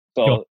guys.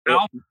 So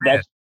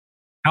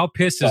how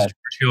pissed is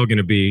George Hill going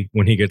to be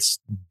when he gets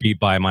beat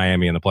by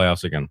Miami in the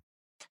playoffs again?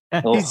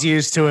 He's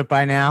used to it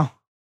by now.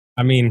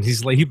 I mean,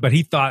 but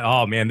he thought,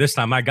 oh man, this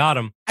time I got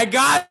him. I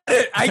got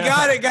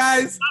it,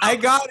 guys. I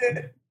got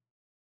it.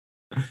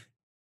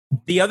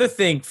 The other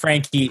thing,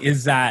 Frankie,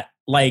 is that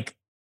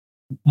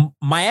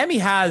Miami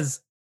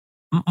has,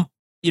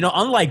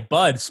 unlike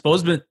Bud,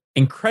 Spo's been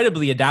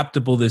incredibly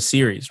adaptable this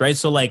series, right?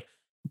 So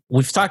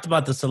we've talked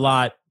about this a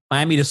lot.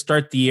 Miami to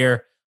start the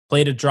year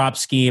played a drop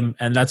scheme,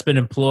 and that's been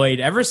employed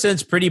ever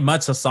since pretty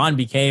much Hassan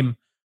became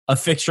a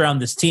fixture on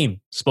this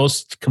team.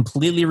 Supposed to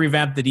completely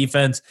revamp the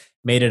defense,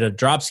 made it a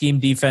drop scheme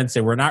defense.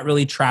 They were not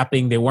really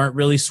trapping. They weren't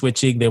really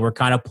switching. They were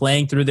kind of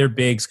playing through their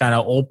bigs, kind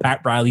of old Pat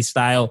Riley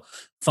style,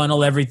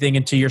 funnel everything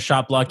into your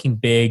shot blocking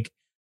big.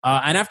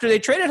 And after they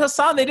traded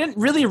Hassan, they didn't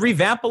really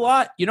revamp a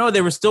lot.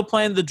 They were still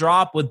playing the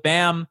drop with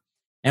Bam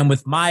and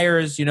with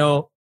Myers,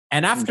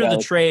 and after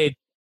the trade,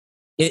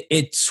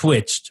 it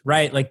switched,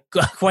 right?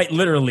 Quite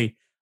literally.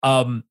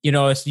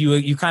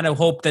 You kind of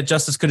hope that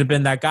Justice could have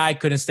been that guy,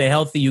 couldn't stay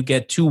healthy. You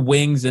get two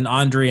wings in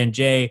Andre and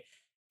Jay.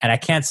 And I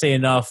can't say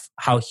enough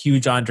how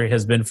huge Andre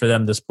has been for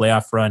them this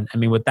playoff run. I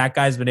mean, what that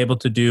guy's been able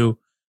to do,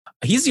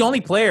 he's the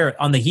only player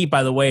on the Heat,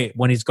 by the way,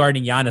 when he's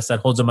guarding Giannis that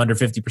holds him under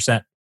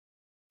 50%.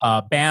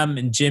 Bam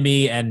and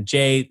Jimmy and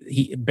Jay,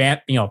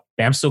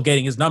 Bam's still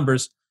getting his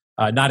numbers,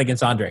 not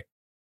against Andre.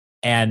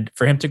 And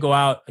for him to go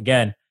out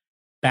again,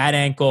 bad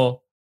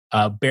ankle,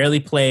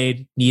 barely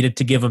played, needed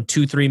to give him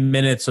 2-3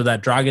 minutes so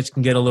that Dragic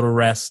can get a little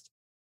rest.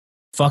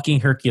 Fucking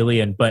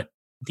Herculean. But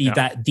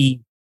the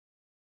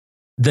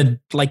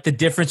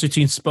difference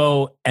between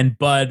Spo and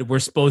Bud, we're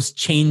supposed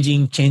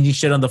changing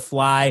shit on the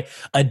fly,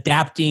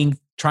 adapting,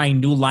 trying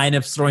new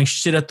lineups, throwing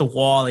shit at the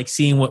wall,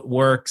 seeing what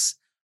works.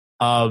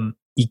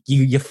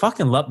 You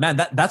fucking love,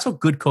 man. That's what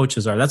good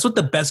coaches are. That's what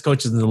the best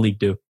coaches in the league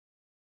do.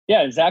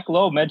 Yeah, Zach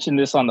Lowe mentioned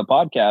this on the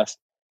podcast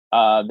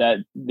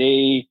that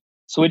they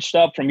switched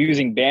up from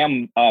using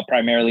Bam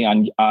primarily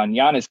on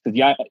Giannis because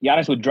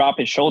Giannis would drop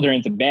his shoulder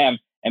into Bam,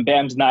 and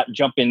Bam's not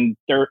jumping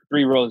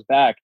 3 rows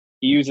back.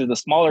 He uses the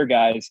smaller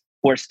guys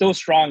who are still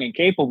strong and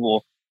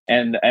capable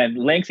and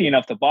lengthy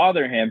enough to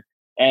bother him.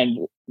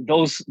 And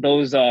those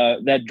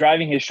that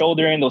driving his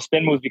shoulder in, those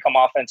spin moves become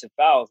offensive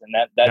fouls, and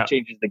that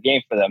changes the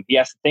game for them. He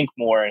has to think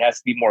more and has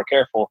to be more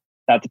careful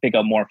not to pick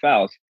up more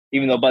fouls,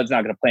 even though Bud's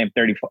not going to play him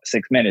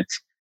 36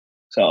 minutes.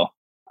 So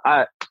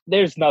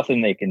there's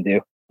nothing they can do.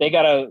 They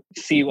got to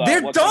see.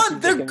 They're done.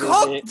 They're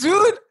cooked,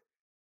 dude.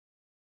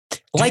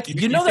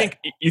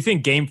 You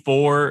think Game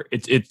 4,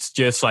 it's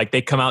just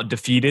they come out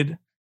defeated,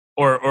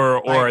 or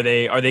are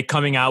they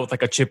coming out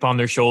with a chip on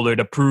their shoulder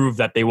to prove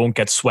that they won't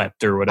get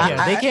swept or whatever?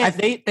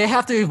 They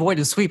have to avoid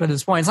a sweep at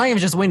this point. It's not even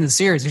just winning the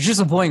series; it's just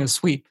avoiding a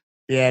sweep.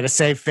 Yeah, to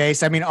save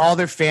face. I mean, all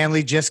their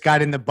family just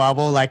got in the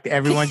bubble.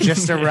 Everyone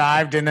just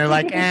arrived, and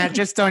they're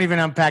just don't even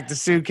unpack the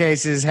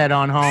suitcases, head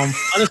on home.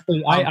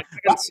 Honestly, I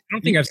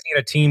don't think I've seen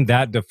a team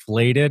that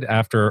deflated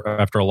after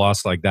a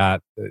loss like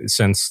that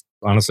since,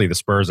 honestly, the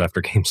Spurs after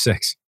Game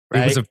 6.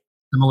 Right? It was a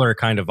similar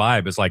kind of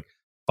vibe. It's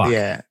fuck.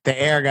 Yeah,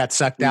 the air got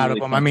sucked out of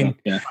them. I mean,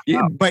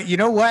 but you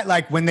know what?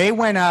 When they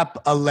went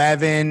up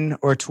 11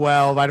 or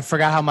 12, I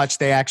forgot how much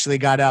they actually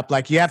got up.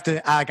 You have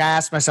to, I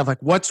asked myself,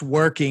 what's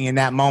working in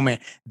that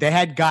moment? They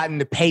had gotten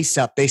the pace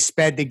up. They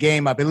sped the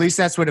game up. At least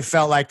that's what it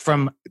felt like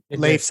from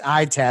Leif's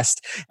eye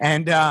test.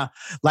 And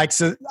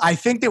so I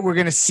think that we're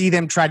going to see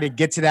them try to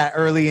get to that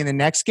early in the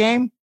next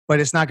game,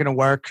 but it's not going to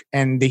work.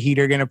 And the Heat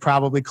are going to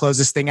probably close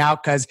this thing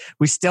out because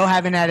we still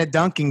haven't had a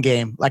dunking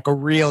game, a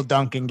real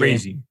dunking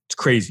game. It's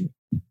crazy.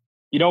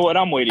 You know what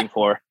I'm waiting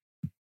for?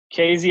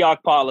 KZ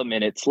Okpala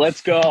minutes. Let's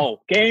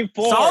go. Game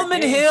 4.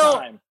 Solomon Hill,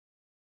 time.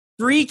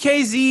 3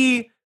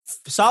 KZ,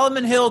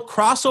 Solomon Hill,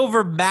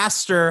 crossover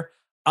master.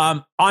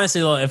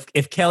 Honestly, though,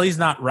 if Kelly's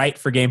not right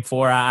for Game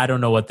 4, I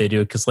don't know what they do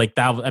because that.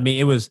 I mean,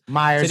 it was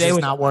Myers is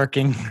not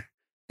working.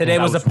 Today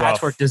was a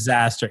patchwork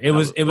disaster. It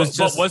was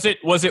just. Was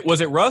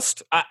it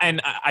rust?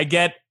 I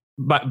get,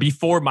 but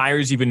before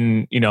Myers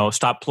even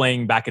stopped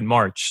playing back in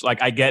March,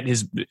 I get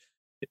his.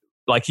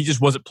 like he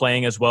just wasn't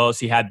playing as well as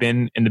he had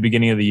been in the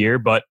beginning of the year.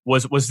 But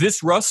was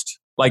this rust?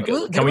 Like,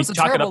 can we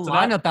chalk it up to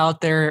lineup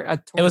out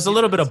there? It was a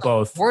little bit of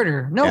both.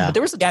 Quarter. No, but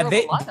there was a terrible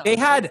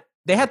lineup.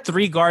 They had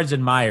 3 guards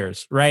in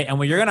Myers, right? And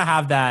when you're gonna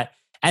have that,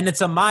 and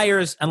it's a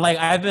Myers, and like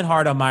I've been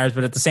hard on Myers,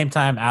 but at the same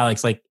time,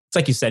 Alex, like it's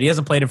like you said, he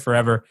hasn't played in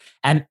forever.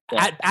 And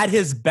at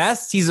his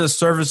best, he's a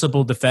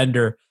serviceable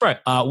defender. Right.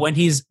 When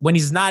he's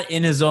not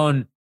in his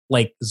own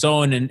like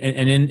zone and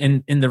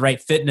in the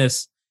right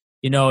fitness,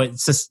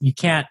 it's just you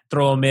can't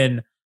throw him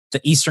in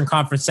the Eastern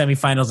Conference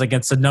semifinals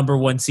against the number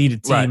 1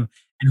 seeded team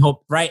and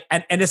hope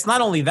and it's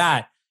not only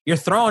that, you're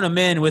throwing him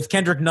in with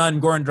Kendrick Nunn,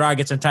 Goran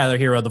Dragic, and Tyler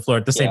Hero on the floor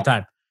at the same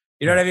time.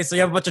 You know what I mean? So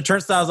you have a bunch of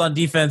turnstiles on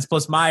defense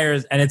plus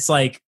Myers, and it's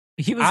like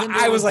he was in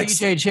there with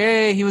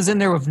DJJ. He was in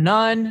there with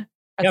Nunn.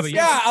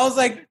 I was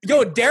like,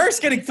 yo, Derek's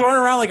getting thrown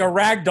around like a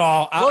rag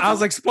doll. I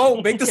was like,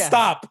 Spo, make the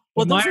stop.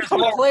 Well, those are a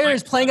couple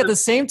players playing at the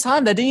same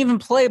time that didn't even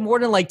play more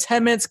than like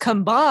 10 minutes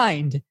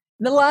combined in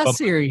the last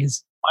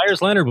series.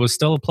 Myers Leonard was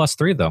still a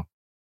 +3 though.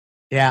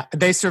 Yeah,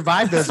 they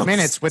survived those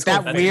minutes with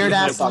that weird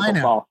ass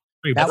lineup.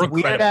 That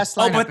weird ass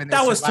lineup. Oh, but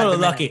that was totally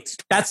lucky.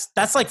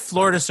 That's like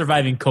Florida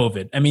surviving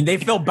COVID. I mean, they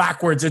fell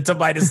backwards into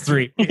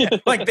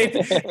 -3. Like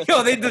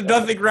they did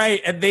nothing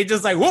right, and they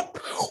just like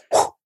whoop,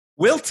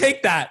 we'll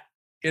take that.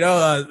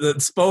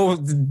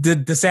 Spo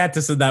did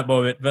DeSantis in that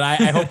moment, but I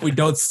hope we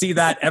don't see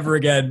that ever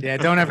again. Yeah,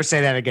 don't ever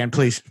say that again,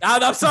 please.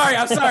 I'm sorry.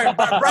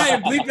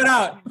 Brian, bleep it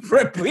out.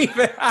 Bleep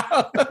it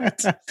out.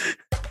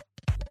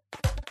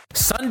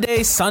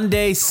 Sundays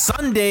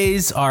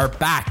are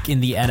back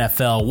in the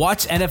NFL.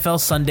 Watch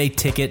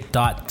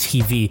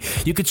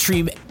NFLSundayTicket.tv. You could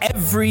stream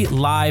every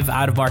live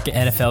out-of-market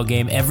NFL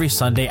game every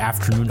Sunday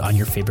afternoon on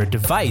your favorite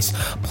device.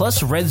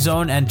 Plus, Red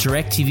Zone and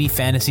DirecTV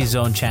Fantasy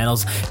Zone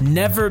channels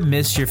never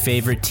miss your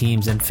favorite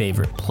teams and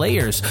favorite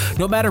players.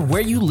 No matter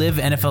where you live,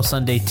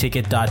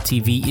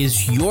 NFLSundayTicket.tv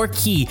is your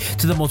key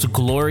to the most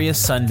glorious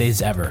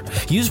Sundays ever.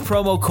 Use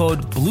promo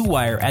code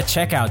BLUEWIRE at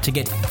checkout to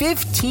get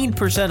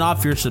 15%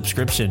 off your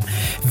subscription.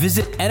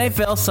 Visit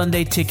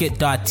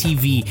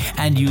NFLSundayTicket.tv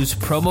and use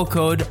promo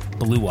code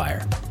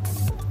BLUEWIRE.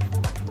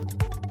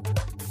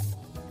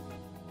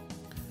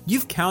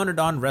 You've counted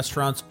on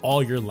restaurants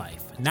all your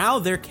life. Now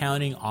they're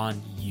counting on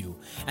you.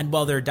 And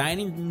while their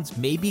dining rooms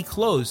may be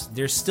closed,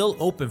 they're still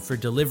open for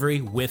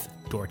delivery with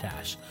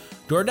DoorDash.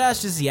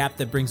 DoorDash is the app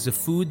that brings the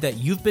food that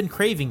you've been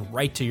craving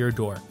right to your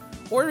door.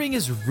 Ordering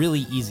is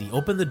really easy.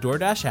 Open the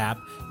DoorDash app,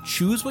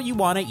 choose what you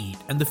want to eat,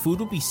 and the food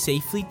will be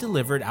safely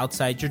delivered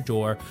outside your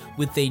door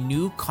with a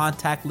new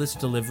contactless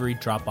delivery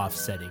drop-off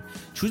setting.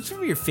 Choose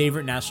from your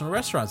favorite national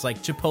restaurants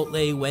like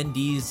Chipotle,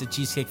 Wendy's, The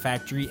Cheesecake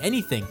Factory,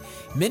 anything.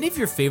 Many of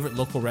your favorite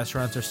local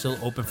restaurants are still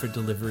open for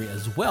delivery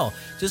as well.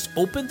 Just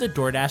open the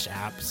DoorDash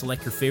app,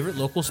 select your favorite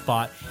local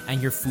spot,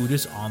 and your food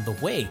is on the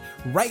way.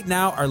 Right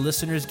now, our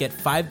listeners get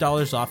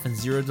 $5 off and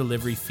 0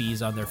 delivery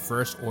fees on their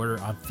first order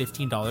on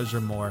 $15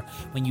 or more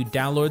when you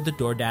download the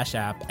DoorDash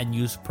app and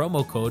use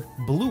promo code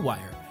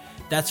BLUEWIRE.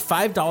 That's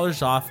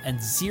 $5 off and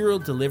 0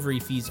 delivery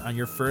fees on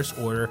your first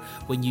order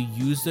when you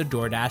use the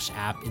DoorDash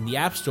app in the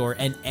App Store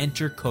and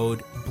enter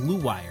code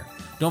BLUEWIRE.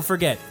 Don't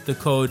forget the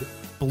code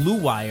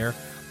BLUEWIRE,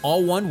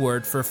 all one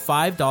word, for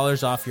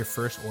 $5 off your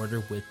first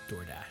order with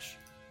DoorDash.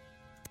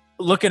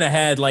 Looking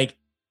ahead, like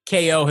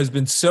KO has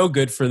been so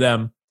good for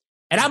them.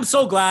 And I'm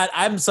so glad.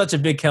 I'm such a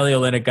big Kelly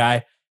Olynyk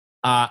guy.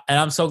 And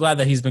I'm so glad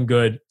that he's been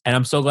good. And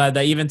I'm so glad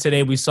that even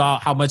today we saw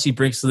how much he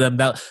brings to them.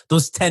 That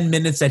those 10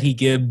 minutes that he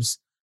gives.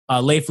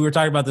 Leif, we were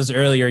talking about this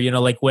earlier,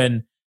 like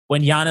when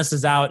Giannis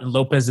is out and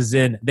Lopez is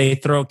in, they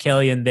throw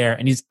Kelly in there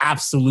and he's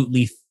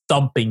absolutely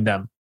thumping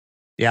them.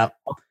 Yeah.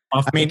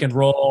 Off pick and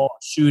roll,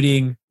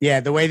 shooting. Yeah,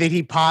 the way that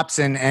he pops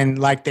and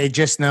like they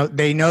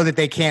know that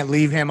they can't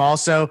leave him.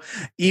 Also,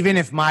 even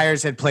if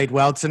Myers had played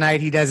well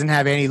tonight, he doesn't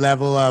have any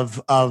level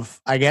of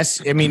I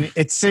guess. I mean,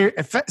 it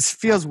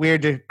feels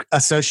weird to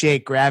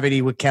associate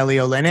gravity with Kelly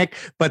Olynyk,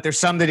 but there's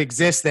some that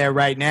exist there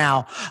right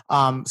now.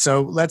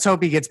 So let's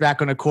hope he gets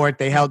back on the court.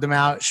 They held him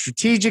out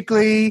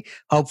strategically.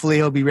 Hopefully,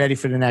 he'll be ready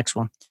for the next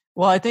one.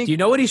 Well, I think. Do you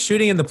know what he's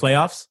shooting in the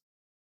playoffs?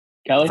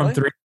 Kelly from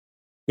 3.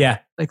 Yeah.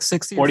 Like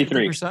 60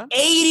 43.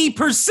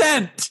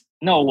 80%.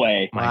 No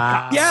way.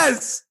 Wow.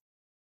 Yes.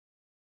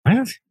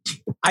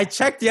 I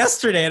checked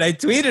yesterday and I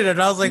tweeted it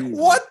and I was like,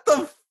 what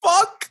the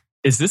fuck?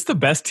 Is this the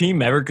best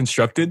team ever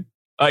constructed?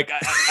 Like,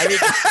 I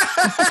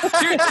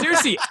mean,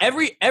 seriously,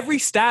 every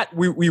stat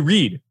we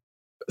read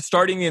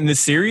starting in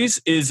this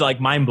series is like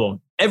mind blowing.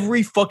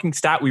 Every fucking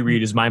stat we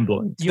read is mind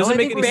blowing. Doesn't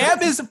make any sense.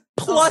 Bam is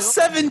plus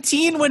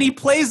 17 when he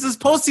plays this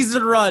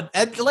postseason run.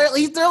 And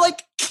they're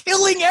like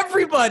killing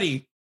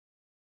everybody.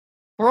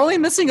 We're only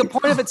missing a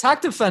point of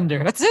attack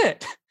defender. That's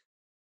it.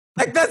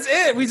 Like, that's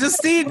it. We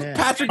just need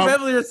Patrick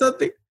Beverly or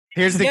something.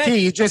 Here's the key.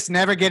 You just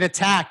never get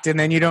attacked, and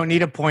then you don't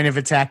need a point of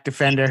attack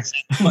defender.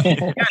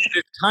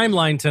 The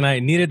timeline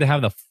tonight needed to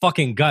have the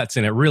fucking guts,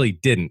 and it really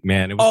didn't,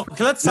 man. It was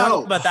let's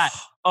talk about that.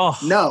 Oh.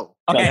 No.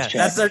 Okay,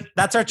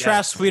 that's our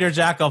trash tweeter,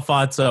 Jack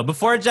Alfonso.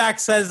 Before Jack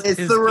says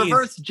it's the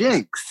reverse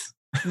jinx.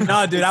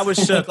 No, dude, I was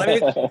shook.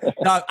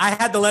 No, I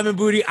had the lemon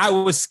booty. I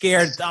was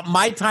scared.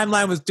 My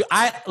timeline was.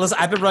 Listen.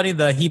 I've been running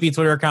the Heapy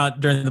Twitter account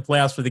during the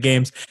playoffs for the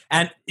games,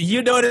 and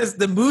you notice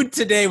the mood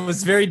today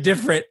was very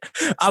different.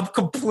 I'm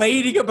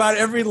complaining about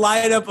every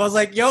lineup. I was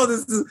like, "Yo,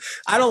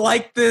 I don't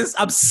like this.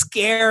 I'm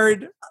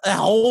scared. It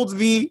holds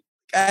me.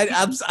 I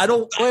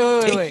don't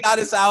take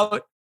Giannis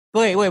out."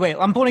 Wait.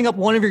 I'm pulling up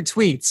one of your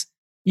tweets.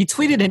 You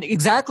tweeted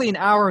exactly an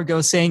hour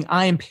ago saying,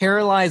 "I am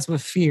paralyzed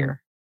with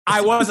fear."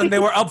 I wasn't. They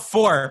were up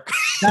 4.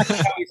 That's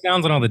how he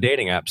sounds on all the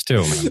dating apps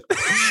too, man.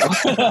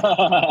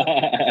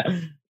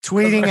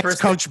 Tweeting at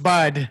Coach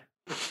Bud.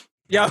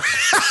 Yo.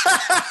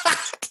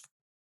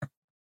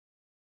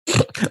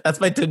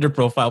 That's my Tinder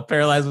profile.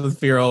 Paralyzed with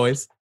fear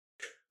always.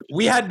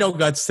 We had no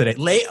guts today.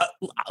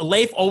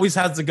 Leif always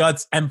has the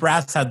guts, and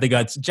Brass had the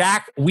guts.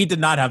 Jack, we did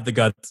not have the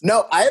guts.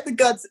 No, I had the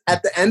guts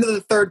at the end of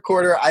the third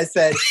quarter. I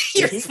said,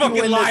 "You're "You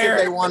fucking win liar.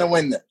 this if they want to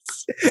win this."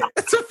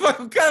 That's a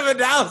fucking kind of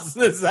analysis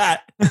is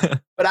that?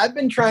 But I've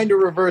been trying to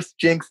reverse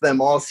jinx them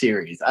all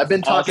series. I've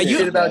been talking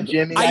shit about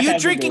Jimmy. Are you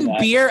drinking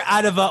beer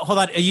out of a? Hold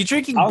on. Are you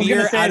drinking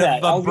beer out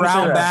of a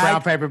brown bag?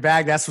 Brown paper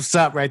bag. That's what's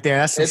up right there.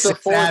 That's some It's a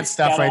 6 Ave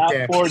stuff right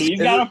there. 40. He's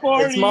got a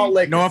 40. It's malt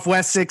liquor.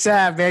 Northwest 6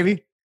 Ave,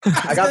 baby.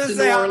 I got to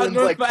New Orleans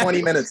like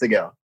 20 minutes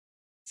ago.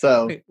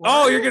 So,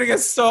 you're gonna get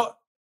so.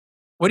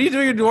 What are you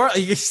doing in New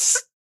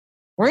Orleans?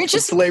 Weren't you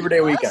just Labor Day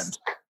weekend?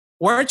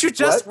 Weren't you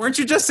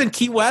just in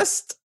Key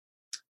West?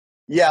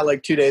 Yeah,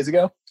 like 2 days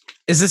ago.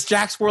 Is this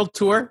Jack's World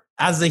Tour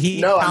as the Heat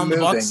No, I'm pound the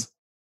moving. Bucks?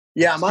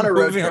 Yeah, I'm on a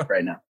road trip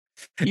right now.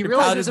 You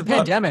realize there's a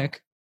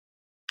pandemic?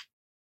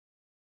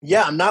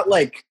 Yeah, I'm not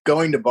like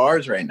going to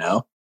bars right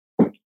now.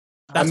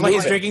 That's why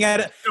he's drinking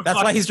out of.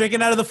 That's why he's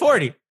drinking out of the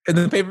 40 in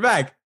the paper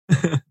bag.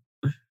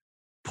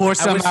 Pour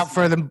some out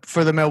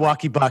for the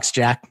Milwaukee Bucks,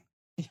 Jack.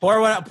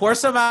 Pour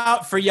some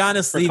out for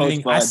Giannis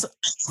leaving.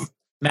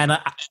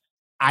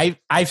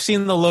 I've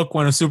seen the look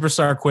when a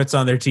superstar quits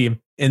on their team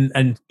in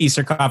an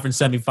Eastern Conference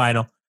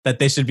semifinal that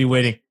they should be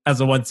winning as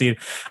a 1 seed.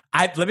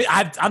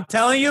 I'm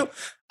telling you,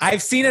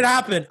 I've seen it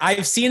happen.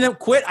 I've seen them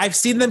quit. I've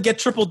seen them get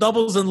triple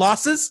doubles and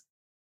losses.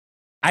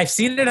 I've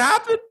seen it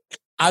happen.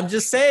 I'm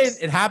just saying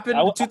it happened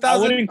in 2000. I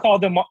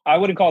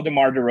wouldn't call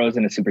DeMar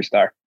DeRozan a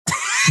superstar.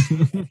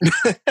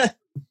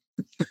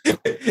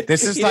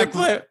 This is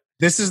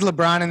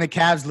LeBron and the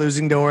Cavs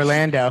losing to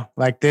Orlando.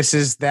 Like this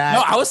is that.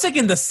 No, I was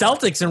thinking the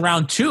Celtics in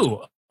round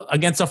 2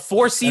 against a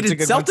 4-seeded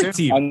Celtic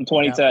team on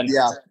 2010.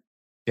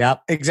 Yeah,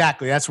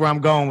 exactly. That's where I'm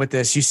going with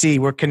this. You see,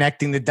 we're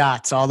connecting the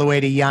dots all the way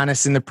to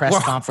Giannis in the press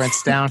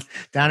conference down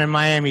in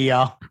Miami,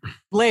 y'all.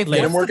 Leif,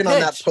 I'm working on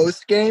that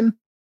post game.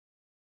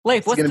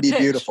 Leif, what's going to be pitch?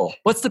 beautiful.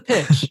 What's the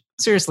pitch?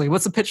 Seriously,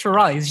 what's the pitch for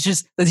Raleigh?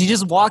 Does he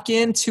just walk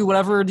into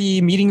whatever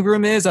the meeting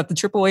room is at the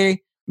AAA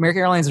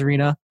American Airlines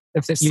Arena?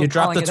 If you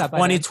drop the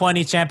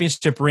 2020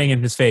 championship ring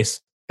in his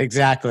face.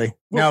 Exactly.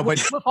 No, but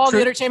with all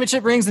the other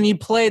championship rings, and you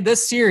played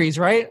this series,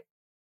 right?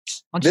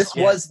 This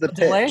was the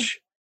pitch.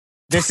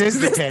 This is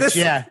the pitch.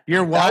 Yeah,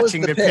 you're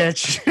watching the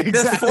pitch.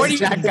 Exactly.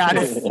 Jack got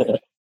it.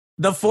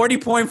 The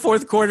 40-point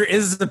fourth quarter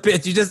is the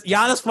pitch.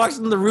 Giannis walks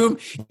in the room.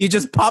 You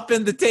just pop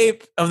in the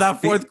tape of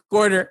that fourth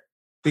quarter.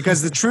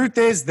 Because the truth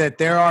is that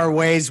there are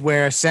ways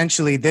where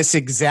essentially this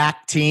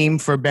exact team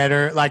for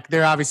better, like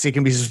there obviously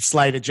can be some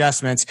slight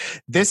adjustments.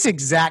 This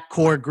exact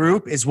core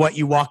group is what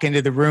you walk into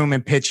the room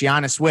and pitch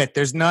Giannis with.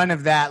 There's none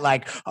of that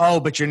like, oh,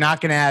 but you're not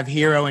going to have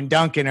Hero and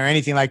Duncan or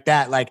anything like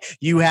that. Like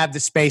you have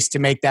the space to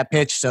make that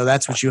pitch. So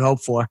that's what you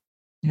hope for.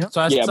 Yep.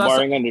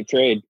 Barring under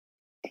trade.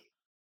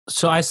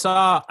 So I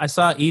saw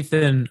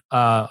Ethan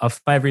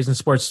of 5 Reasons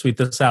Sports tweet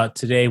this out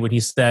today when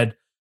he said,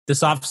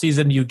 this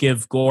offseason, you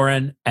give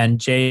Goran and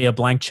Jay a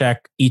blank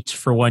check each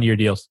for 1-year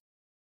deals.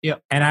 Yeah.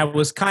 And I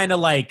was kind of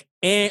like,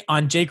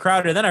 on Jay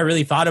Crowder. Then I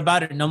really thought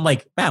about it. And I'm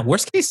like, man,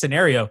 worst case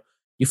scenario,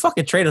 you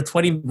fucking trade a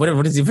what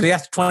is he? He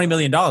has $20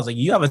 million. Like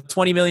you have a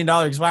 $20 million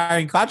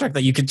expiring contract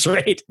that you can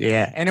trade.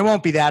 Yeah. And it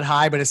won't be that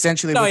high, but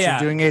essentially what you're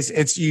doing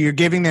is you're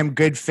giving them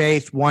good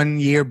faith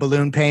 1-year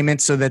balloon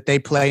payments so that they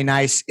play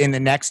nice in the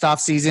next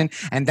offseason.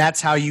 And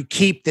that's how you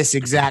keep this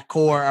exact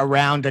core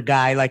around a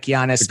guy like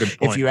Giannis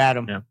if you add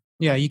him. Yeah.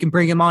 Yeah, you can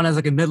bring him on as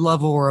like a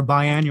mid-level or a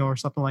biannual or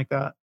something like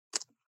that.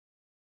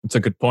 That's a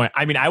good point.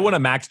 I mean, I want to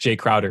max Jay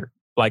Crowder,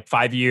 like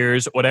 5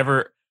 years,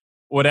 whatever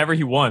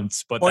he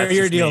wants. But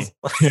 4-year deals.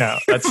 Yeah,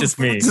 that's just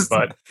me.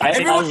 But as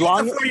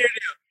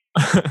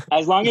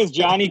long as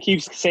Johnny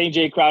keeps saying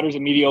Jay Crowder's a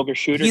mediocre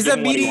shooter, he's a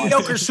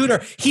mediocre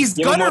shooter. He's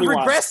gonna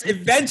regress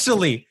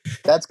eventually.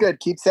 That's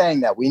good. Keep saying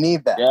that. We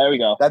need that. Yeah, there we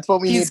go. That's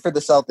what we need for the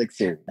Celtics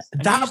series.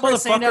 That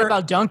saying that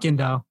about Duncan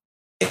though.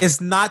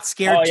 Is not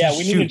scared.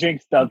 We need to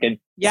jinx Duncan.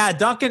 Yeah,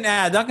 Duncan.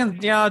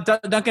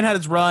 Duncan had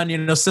his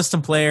run.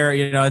 System player.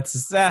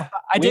 It's.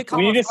 We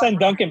need to send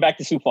Duncan back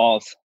to Sioux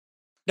Falls.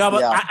 No,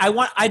 but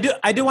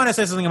I do want to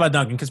say something about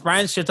Duncan because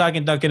Brian's shit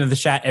talking Duncan in the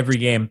chat every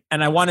game,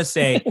 and I want to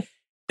say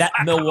that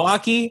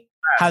Milwaukee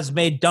has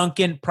made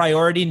Duncan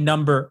priority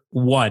number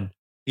 1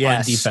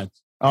 on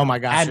defense. Oh my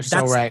gosh, you're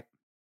so right.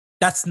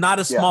 That's not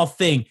a small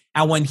thing.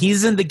 And when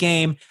he's in the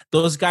game,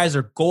 those guys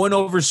are going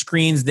over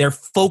screens. They're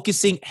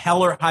focusing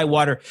hell or high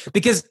water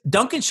because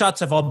Duncan's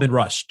shots have all been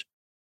rushed.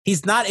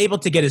 He's not able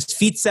to get his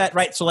feet set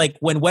right. So like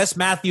when Wes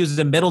Matthews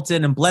and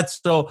Middleton and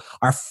Bledsoe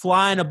are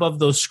flying above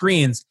those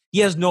screens, he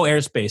has no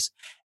airspace.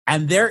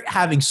 And they're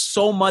having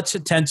so much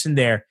attention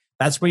there.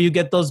 That's where you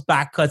get those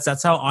back cuts.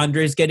 That's how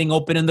Andre's getting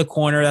open in the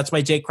corner. That's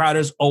why Jay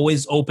Crowder's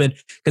always open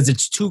because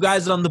it's two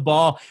guys on the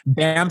ball.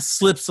 Bam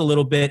slips a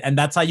little bit, and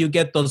that's how you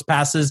get those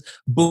passes.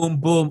 Boom,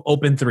 boom,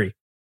 open three.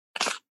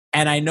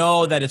 And I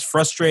know that it's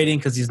frustrating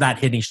because he's not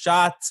hitting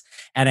shots,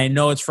 and I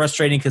know it's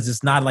frustrating because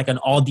it's not like an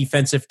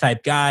all-defensive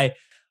type guy.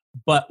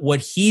 But what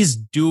he's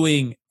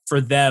doing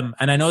for them,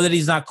 and I know that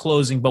he's not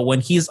closing, but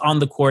when he's on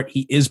the court,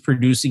 he is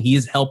producing, he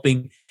is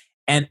helping.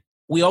 And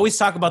we always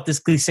talk about this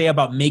cliche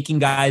about making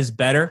guys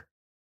better.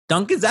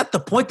 Duncan's at the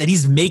point that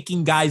he's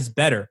making guys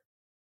better.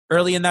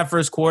 Early in that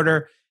first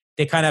quarter,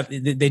 they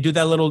do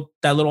that little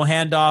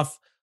handoff.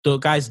 The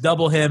guys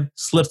double him,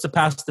 slips the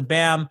pass to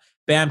Bam.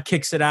 Bam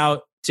kicks it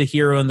out to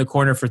Hero in the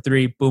corner for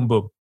three. Boom,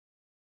 boom.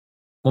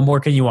 What more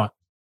can you want?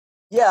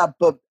 Yeah,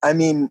 but I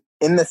mean,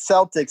 in the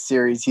Celtics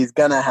series, he's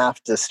gonna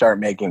have to start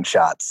making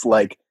shots.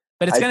 But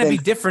it's gonna be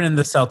different in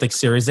the Celtics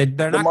series.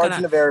 The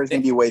margin of error is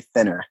gonna be way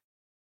thinner.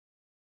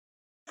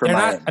 They're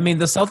not. I mean,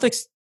 the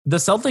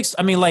Celtics.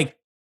 I mean, like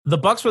the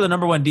Bucks were the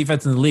number one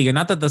defense in the league, and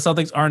not that the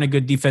Celtics aren't a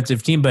good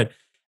defensive team, but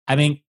I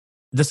mean,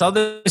 the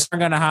Celtics are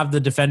going to have the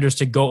defenders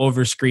to go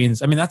over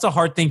screens. I mean, that's a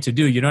hard thing to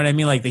do. You know what I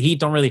mean? Like the Heat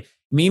don't really. I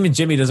mean, even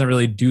Jimmy doesn't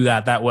really do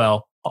that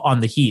well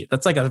on the Heat.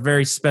 That's like a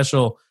very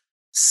special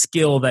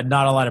skill that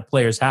not a lot of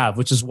players have,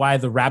 which is why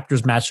the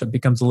Raptors matchup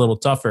becomes a little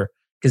tougher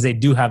because they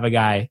do have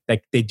guys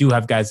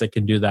that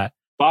can do that.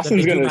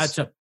 Boston's going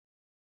to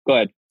go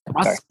ahead.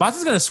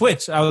 Boston's going to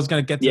switch. I was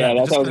going to get to that.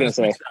 That's what I was going to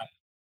say.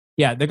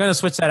 Yeah, they're going to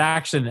switch that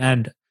action,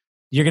 and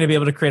you're going to be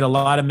able to create a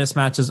lot of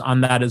mismatches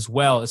on that as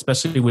well,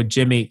 especially with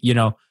Jimmy. You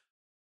know,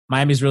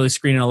 Miami's really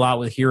screening a lot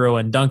with Hero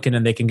and Duncan,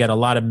 and they can get a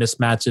lot of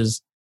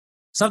mismatches.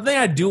 Something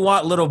I do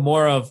want a little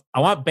more of,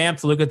 I want Bam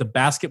to look at the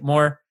basket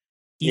more.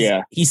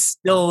 He's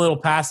still a little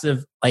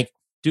passive. Like,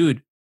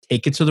 dude,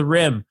 take it to the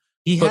rim.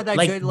 He had that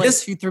good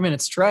 2-3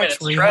 minute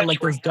stretch where he had like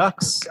those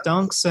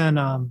dunks and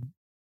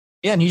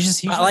and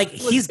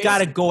he's got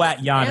to go at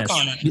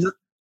Giannis.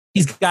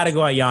 He's got to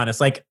go at Giannis.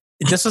 Like,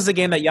 this was a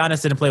game that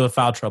Giannis didn't play with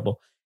foul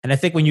trouble. And I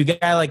think when you get a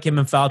guy like him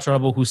in foul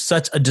trouble, who's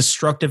such a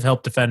destructive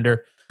help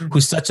defender,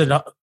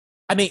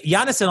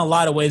 Giannis in a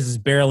lot of ways is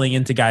barreling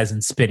into guys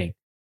and spitting.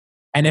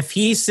 And if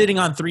he's sitting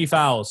on 3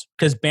 fouls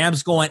because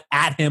Bam's going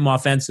at him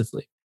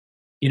offensively,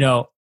 you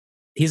know,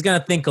 he's going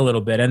to think a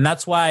little bit. And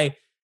that's why,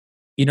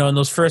 you know, in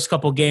those first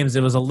couple games,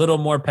 it was a little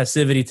more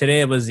passivity.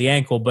 Today it was the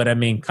ankle, but I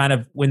mean, kind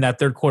of when that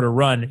third quarter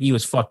run, he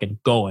was fucking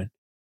going,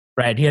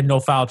 right? He had no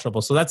foul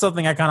trouble. So that's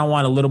something I kind of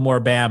want a little more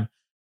Bam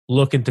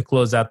looking to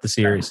close out the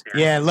series.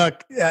 Yeah,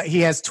 look,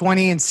 he has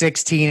 20 and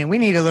 16, and we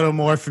need a little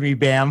more from you,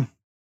 Bam.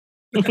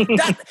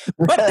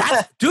 But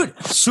that's, dude,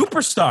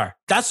 superstar.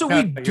 That's what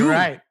we do. You're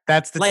right.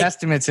 That's the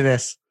testament to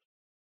this.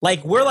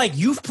 Like, we're like,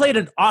 you've played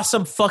an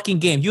awesome fucking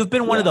game. You've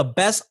been one of the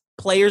best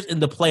players in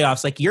the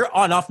playoffs. Like, your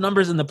on-off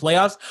numbers in the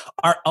playoffs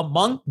are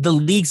among the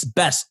league's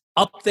best,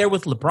 up there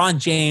with LeBron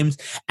James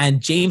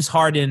and James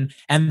Harden,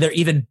 and they're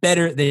even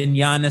better than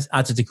Giannis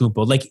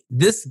Antetokounmpo. Like,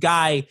 this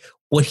guy,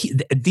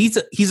 he's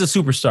a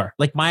superstar.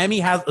 Like, Miami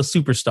has a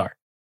superstar,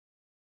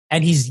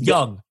 and he's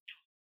young.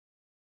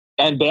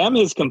 And Bam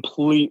has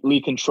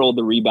completely controlled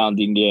the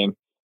rebounding game.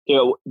 You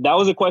know, that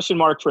was a question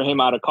mark for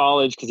him out of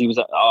college because he was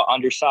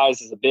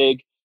undersized as a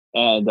big,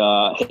 and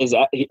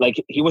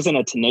he wasn't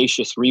a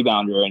tenacious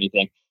rebounder or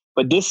anything.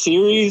 But this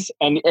series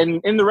and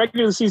in the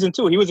regular season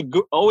too, he was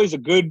always a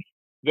very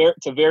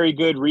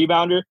good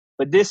rebounder.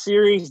 But this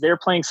series, they're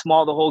playing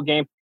small the whole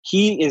game.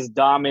 He is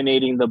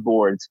dominating the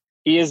boards.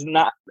 He is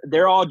not.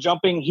 They're all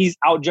jumping. He's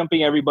out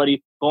jumping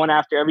everybody, going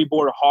after every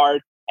board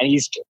hard, and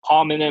he's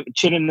palming them,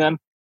 chinning them,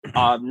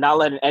 not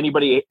letting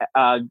anybody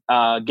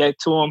get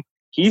to him.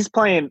 He's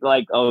playing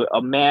like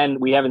a man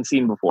we haven't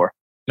seen before.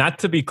 Not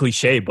to be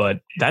cliche, but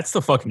that's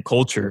the fucking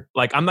culture.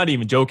 Like, I'm not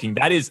even joking.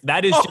 That is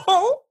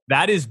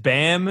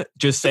Bam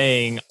just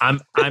saying,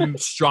 I'm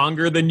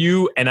stronger than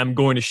you, and I'm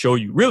going to show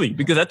you. Really,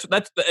 because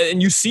that's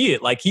and you see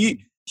it. Like,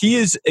 he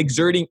is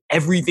exerting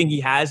everything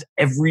he has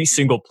every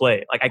single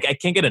play. Like, I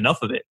can't get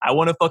enough of it. I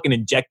want to fucking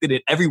inject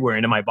it everywhere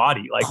into my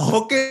body. Like,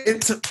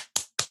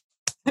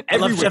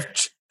 everywhere.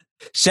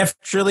 Chef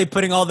Trilly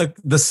putting all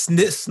the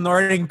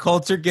snorting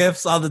culture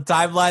gifts on the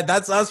timeline.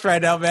 That's us right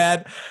now,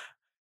 man.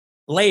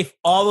 Leif,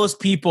 all those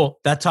people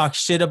that talk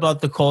shit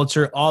about the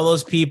culture, all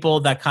those people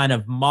that kind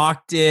of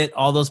mocked it,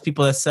 all those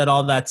people that said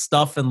all that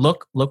stuff, and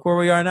look where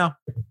we are now.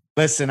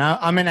 Listen,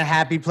 I'm in a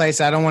happy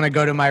place. I don't want to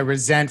go to my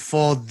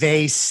resentful,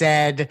 they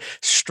said,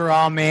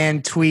 straw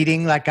man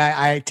tweeting like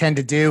I tend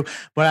to do.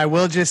 But I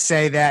will just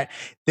say that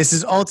this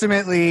is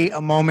ultimately a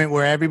moment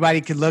where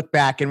everybody could look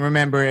back and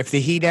remember, if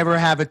the Heat ever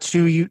have a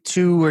 2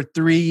 or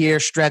 3 year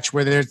stretch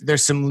where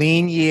there's some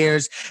lean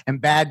years and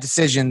bad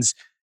decisions,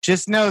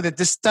 just know that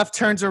this stuff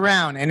turns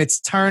around, and it's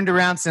turned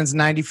around since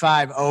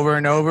 95 over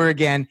and over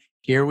again.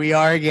 Here we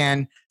are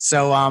again.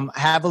 So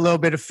have a little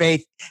bit of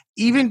faith,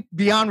 even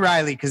beyond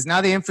Riley, because now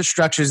the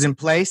infrastructure is in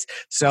place.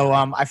 So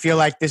I feel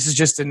like this is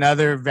just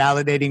another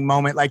validating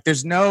moment. Like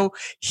there's no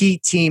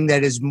Heat team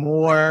that is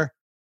more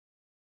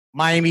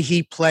Miami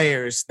Heat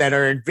players that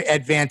are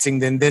advancing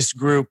than this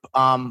group,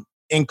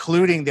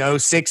 including the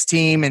 06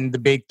 team and the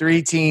big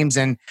three teams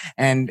and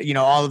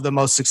all of the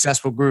most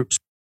successful groups.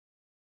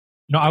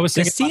 No, I was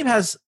thinking This team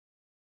has.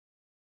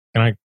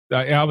 Can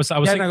I was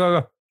thinking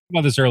go.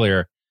 about this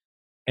earlier.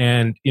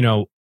 And,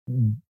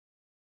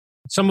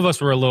 some of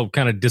us were a little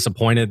kind of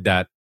disappointed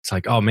that it's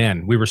like, oh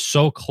man, we were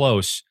so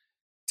close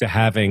to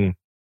having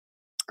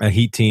a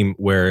Heat team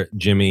where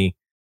Jimmy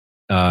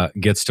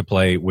gets to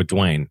play with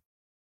Dwayne.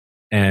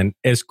 And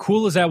as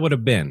cool as that would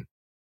have been,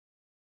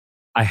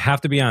 I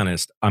have to be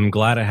honest, I'm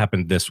glad it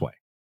happened this way.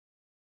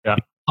 Yeah.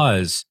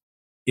 Because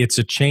it's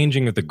a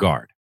changing of the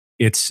guard.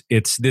 It's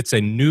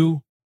a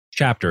new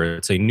chapter.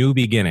 It's a new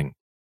beginning.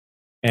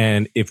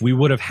 And if we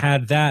would have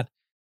had that,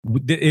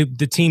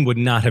 the team would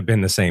not have been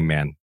the same,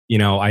 man.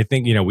 I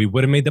think, we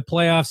would have made the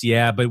playoffs.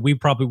 Yeah, but we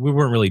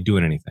weren't really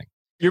doing anything.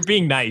 You're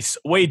being nice.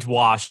 Wade's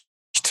washed.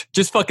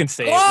 Just fucking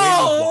say it.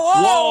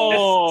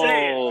 Whoa.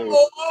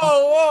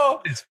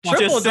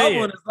 Triple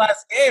double in his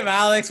last game,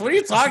 Alex. What are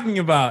you talking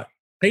about?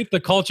 Tape the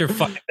culture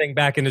fucking thing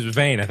back in his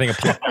vein. I think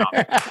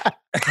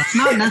it's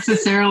not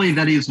necessarily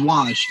that he's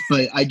washed,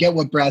 but I get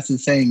what Brass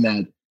is saying,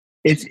 that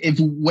if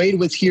Wade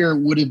was here,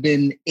 would have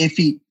been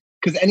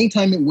because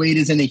anytime that Wade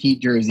is in a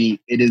Heat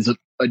jersey, it is a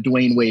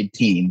Dwayne Wade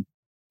team.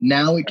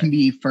 Now it can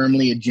be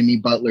firmly a Jimmy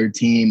Butler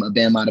team, a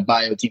Bam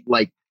Adebayo team.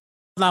 Like,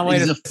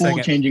 this is a full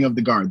changing of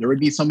the guard. There would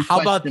be some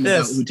question about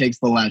who takes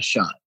the last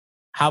shot.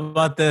 How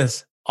about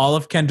this? All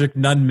of Kendrick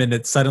Nunn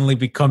minutes suddenly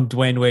become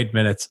Dwayne Wade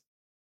minutes.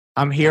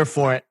 I'm here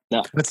for it.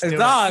 No. Let's do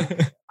Dog,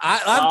 it.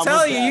 I'm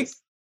telling you.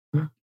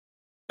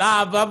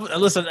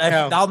 Listen,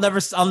 I'll never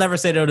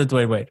say no to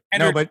Dwayne Wade.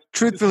 No, but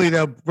truthfully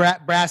though,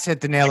 Brass hit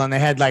the nail on the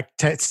head. Like,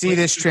 to see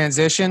this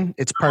transition,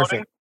 it's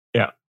perfect.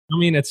 Yeah, I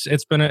mean,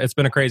 it's been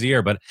a crazy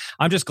year, but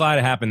I'm just glad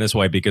it happened this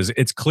way because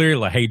it's clear.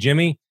 Like, hey,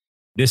 Jimmy,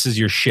 this is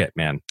your shit,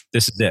 man.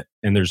 This is it,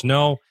 and there's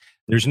no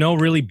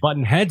really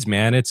button heads,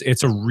 man.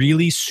 It's a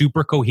really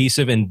super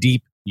cohesive and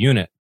deep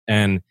unit,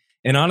 and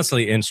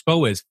honestly, and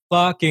Spo is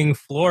fucking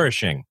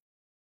flourishing.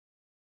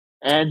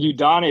 And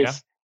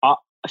Udonis,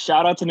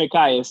 shout out to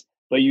Nikias.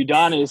 But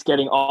Udonis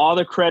getting all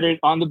the credit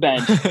on the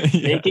bench,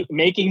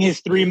 making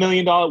his $3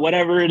 million,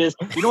 whatever it is.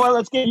 You know what?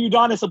 Let's give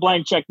Udonis a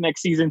blank check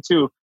next season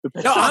too.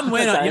 No, I'm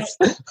winning.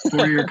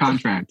 4-year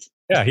contract.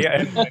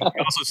 Yeah.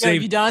 Also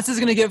if Udonis is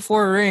going to get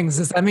 4 rings,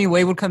 does that mean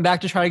Wade would come back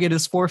to try to get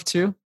his 4th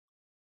too?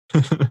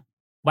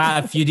 Wow,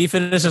 if UD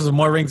finishes with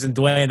more rings than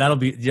Dwayne, that'll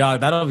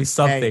be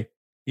something. Hey,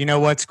 you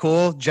know what's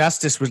cool?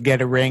 Justice would get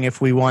a ring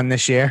if we won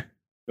this year.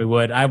 We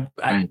would.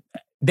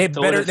 They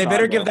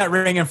better give that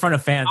ring in front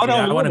of fans.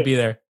 I want to be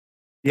there.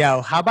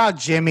 Yo, how about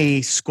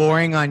Jimmy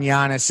scoring on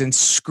Giannis and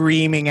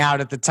screaming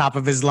out at the top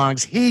of his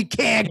lungs, "He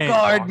can't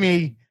guard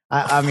me"?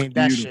 I mean,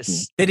 that's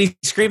just... Did he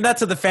scream that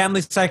to the family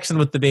section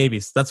with the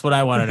babies? That's what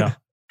I want to know.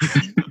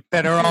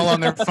 That are all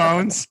on their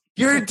phones.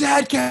 Your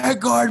dad can't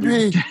guard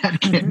me. Dad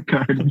can't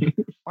guard me.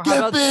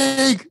 Get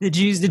big. Did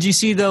you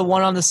see the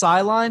one on the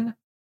sideline,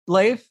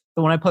 Leif?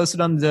 The one I posted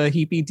on the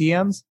Heapy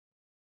DMs?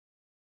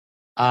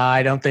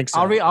 I don't think so.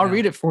 I'll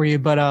read it for you,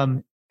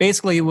 but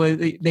basically,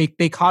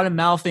 they caught him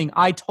mouthing,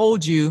 "I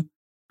told you,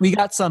 we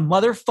got some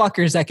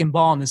motherfuckers that can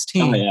ball on this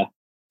team." Oh, yeah.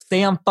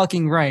 Say I'm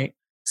fucking right.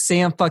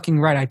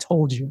 I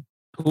told you.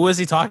 Who was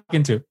he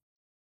talking to?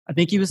 I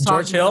think he was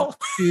George talking Hill?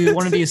 to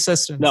one of the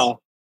assistants.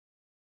 No.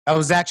 That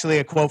was actually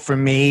a quote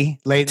from me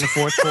late in the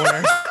fourth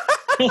quarter.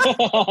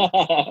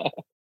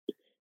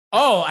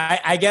 Oh,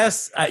 I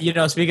guess,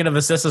 speaking of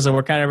assistants, and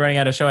we're kind of running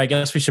out of show, I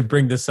guess we should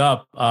bring this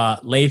up.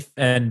 Leif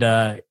and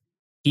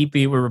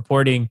Heapy were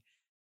reporting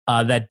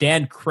that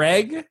Dan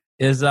Craig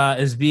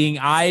is being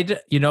eyed,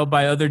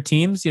 by other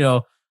teams.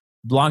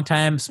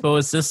 Longtime SPO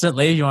assistant.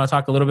 Leif, you want to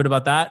talk a little bit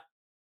about that?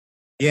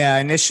 Yeah,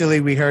 initially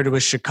we heard it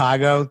was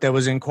Chicago that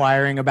was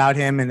inquiring about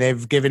him, and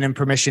they've given him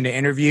permission to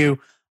interview.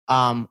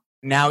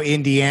 Now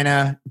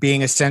Indiana,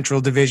 being a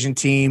Central Division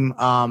team,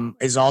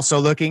 is also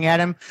looking at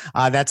him.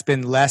 That's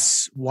been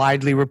less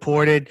widely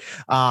reported.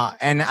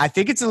 And I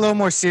think it's a little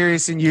more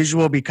serious than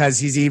usual because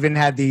he's even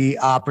had the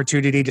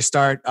opportunity to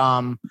start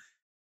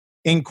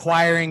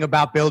inquiring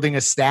about building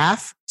a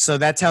staff. So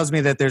that tells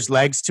me that there's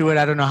legs to it.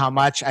 I don't know how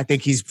much. I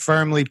think he's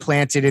firmly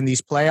planted in these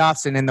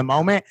playoffs and in the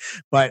moment,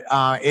 but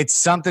it's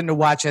something to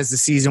watch as the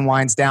season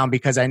winds down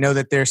because I know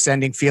that they're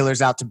sending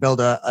feelers out to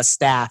build a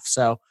staff.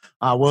 So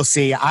we'll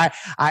see.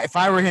 If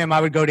I were him,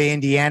 I would go to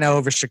Indiana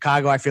over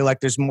Chicago. I feel like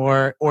there's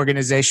more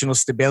organizational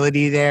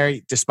stability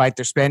there, despite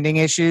their spending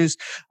issues.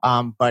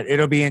 But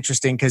it'll be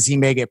interesting because he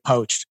may get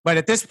poached. But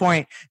at this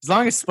point, as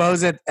long as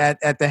Spo's at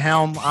the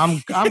helm,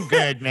 I'm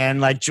good, man.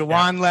 Like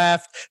Jawan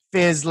left,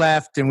 Fizz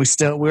left, and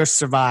we're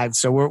survived.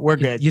 So we're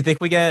good. You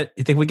think we get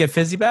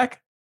Fizzy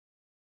back?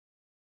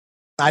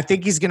 I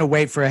think he's going to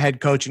wait for a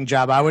head coaching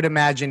job. I would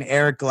imagine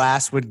Eric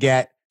Glass would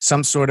get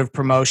some sort of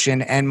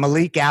promotion, and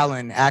Malik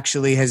Allen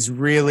actually has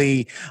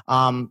really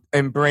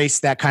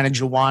embraced that kind of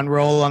Juwan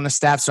role on the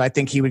staff. So I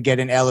think he would get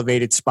an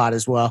elevated spot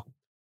as well.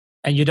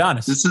 And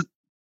Udonis.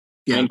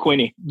 And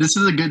Quinny. This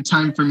is a good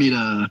time for me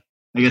to,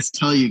 I guess,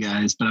 tell you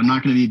guys, but I'm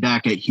not going to be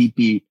back at Heat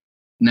Beat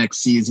next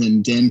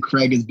season. Dan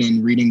Craig has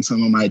been reading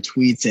some of my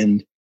tweets,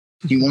 and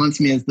he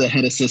wants me as the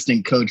head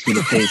assistant coach for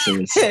the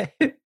Pacers.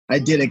 I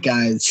did it,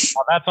 guys.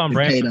 Well, that's on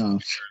brand. Paid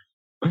off.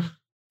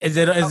 Is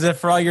it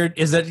for all your?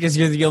 Is that because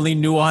you're the only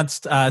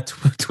nuanced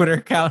Twitter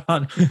account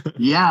on?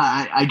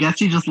 Yeah, I guess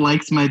he just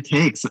likes my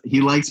takes.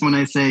 He likes when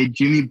I say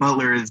Jimmy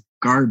Butler is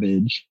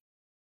garbage.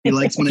 He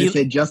likes when I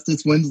say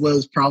Justice Winslow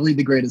is probably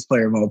the greatest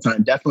player of all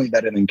time, definitely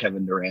better than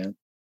Kevin Durant.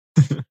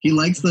 He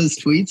likes those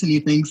tweets, and he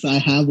thinks I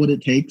have what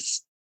it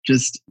takes.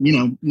 Just,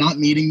 not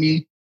meeting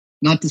me,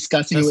 not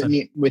discussing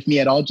it with me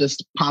at all.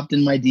 Just popped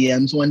in my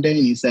DMs one day,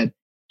 and he said,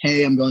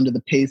 "Hey, I'm going to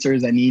the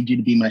Pacers. I need you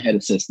to be my head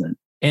assistant."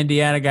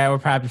 Indiana guy, we're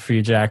happy for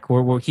you, Jack.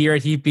 We're here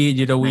at Heat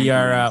Beat. We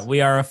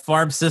are a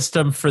farm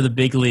system for the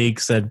big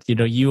leagues, and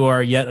you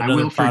are yet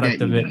another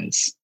product of it.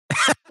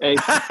 Hey,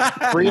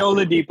 free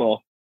Oladipo.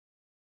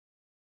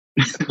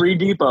 Free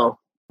Depot.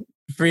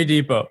 Free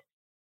Depot.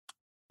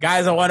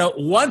 Guys, I want to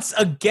once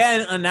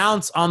again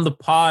announce on the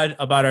pod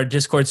about our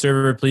Discord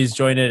server. Please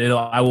join it.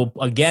 I will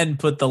again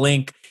put the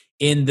link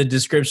in the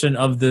description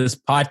of this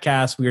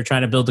podcast. We are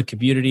trying to build a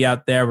community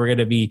out there. We're going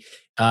to be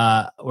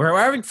we're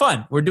having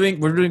fun. We're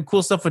doing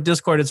cool stuff with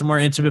Discord. It's a more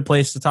intimate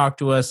place to talk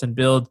to us and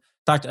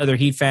talk to other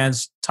Heat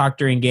fans, talk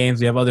during games.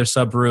 We have other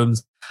sub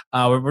rooms.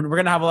 We're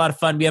going to have a lot of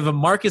fun. We have a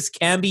Marcus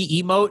Camby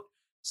emote.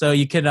 So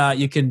you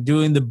can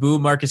doing the boo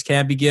Marcus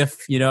Camby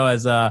gif,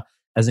 as an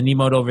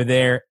emote over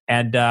there.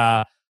 And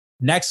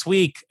next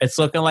week, it's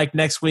looking like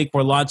next week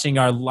we're launching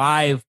our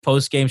live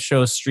post-game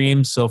show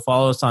stream. So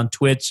follow us on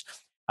Twitch.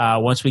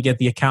 Once we get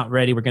the account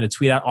ready, we're going to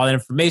tweet out all that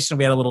information.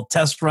 We had a little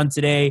test run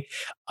today.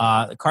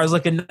 The car's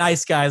looking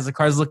nice, guys. The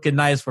car's looking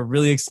nice. We're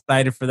really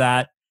excited for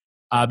that.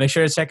 Make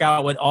sure to check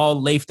out what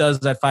all Leif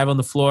does at 5 on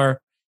the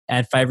Floor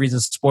and 5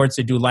 Reasons Sports.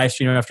 They do live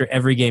streaming after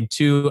every game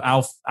too.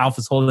 Alf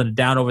is holding it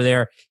down over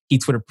there.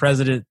 Heat Twitter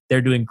president.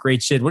 They're doing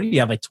great shit. What do you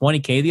have, like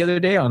 20K the other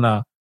day on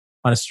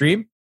a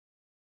stream?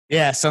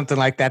 Yeah, something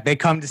like that. They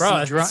come to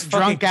see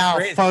drunk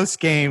Alf post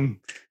game.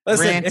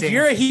 Listen, ranting. if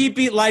you're a Heat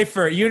Beat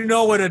lifer, you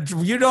know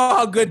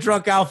how good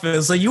drunk Alf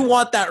is. So you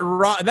want that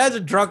raw.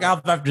 Imagine drunk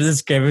Alf after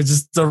this game. It's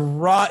just the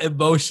raw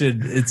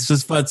emotion. It's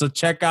just fun. So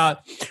check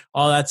out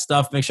all that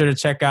stuff. Make sure to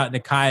check out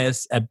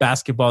Nikias at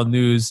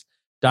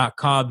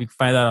basketballnews.com. You can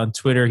find that on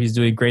Twitter. He's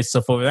doing great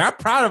stuff over there. I'm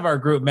proud of our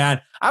group,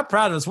 man. I'm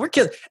proud of us. We're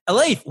kids.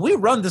 Leif, we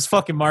run this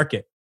fucking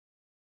market.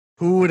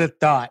 Who would have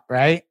thought,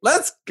 right?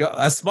 Let's go.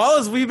 As small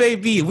as we may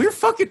be,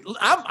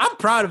 I'm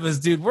proud of us,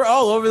 dude. We're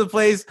all over the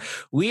place.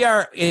 We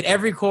are in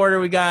every quarter.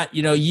 We got,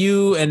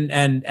 you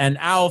and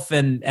Alf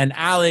and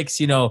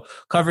Alex,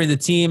 covering the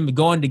team,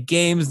 going to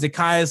games.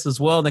 Nikias as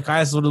well.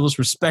 Nikias is one of the most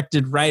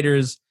respected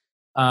writers.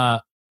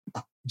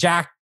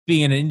 Jack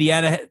being an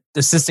Indiana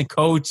assistant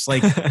coach,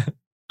 like.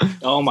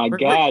 Oh my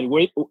God.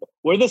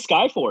 We're the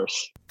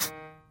Skyforce.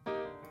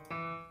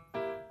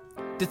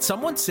 Did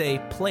someone say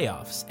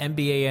playoffs,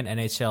 NBA and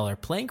NHL are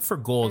playing for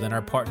gold and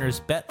our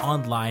partners Bet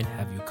Online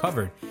have you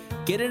covered?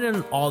 Get in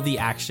on all the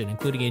action,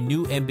 including a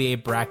new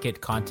NBA bracket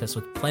contest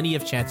with plenty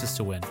of chances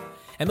to win.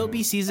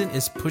 MLB season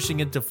is pushing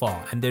into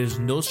fall, and there's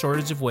no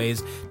shortage of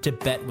ways to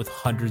bet with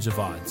hundreds of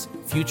odds,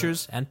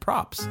 futures, and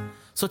props.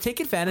 So take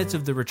advantage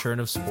of the return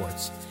of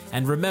sports.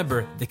 And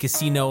remember, the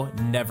casino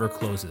never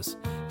closes.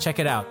 Check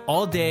it out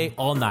all day,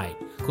 all night.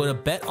 Go to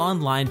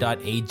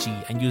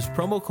betonline.ag and use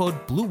promo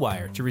code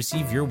BLUEWIRE to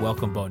receive your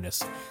welcome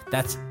bonus.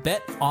 That's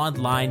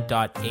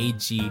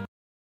betonline.ag.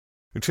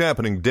 It's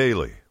happening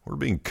daily. We're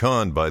being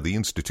conned by the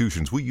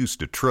institutions we used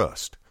to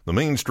trust. The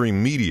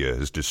mainstream media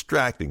is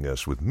distracting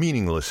us with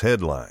meaningless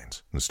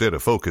headlines instead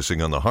of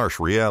focusing on the harsh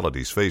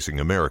realities facing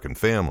American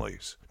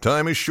families.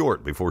 Time is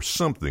short before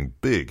something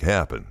big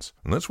happens,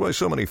 and that's why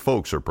so many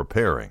folks are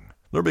preparing.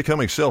 They're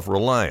becoming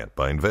self-reliant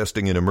by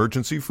investing in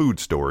emergency food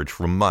storage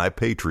from My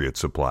Patriot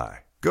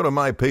Supply. Go to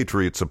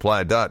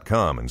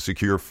MyPatriotSupply.com and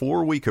secure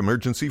 4-week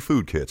emergency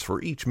food kits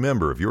for each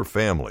member of your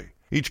family.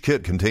 Each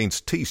kit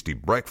contains tasty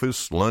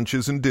breakfasts,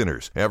 lunches, and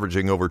dinners,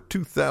 averaging over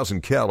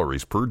 2,000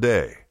 calories per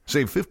day.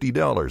 Save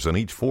 $50 on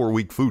each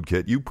 4-week food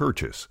kit you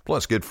purchase.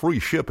 Plus, get free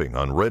shipping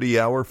on Ready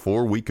Hour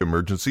 4-week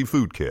emergency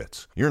food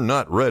kits. You're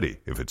not ready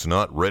if it's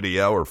not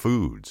Ready Hour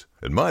Foods.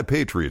 At My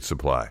Patriot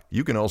Supply,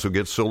 you can also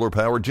get solar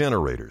power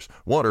generators,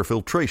 water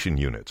filtration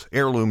units,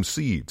 heirloom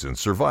seeds, and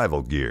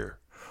survival gear.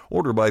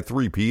 Order by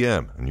 3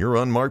 p.m. and your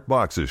unmarked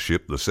boxes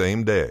ship the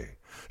same day.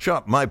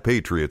 Shop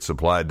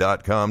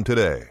MyPatriotSupply.com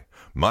today.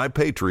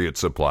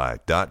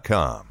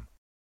 MyPatriotSupply.com.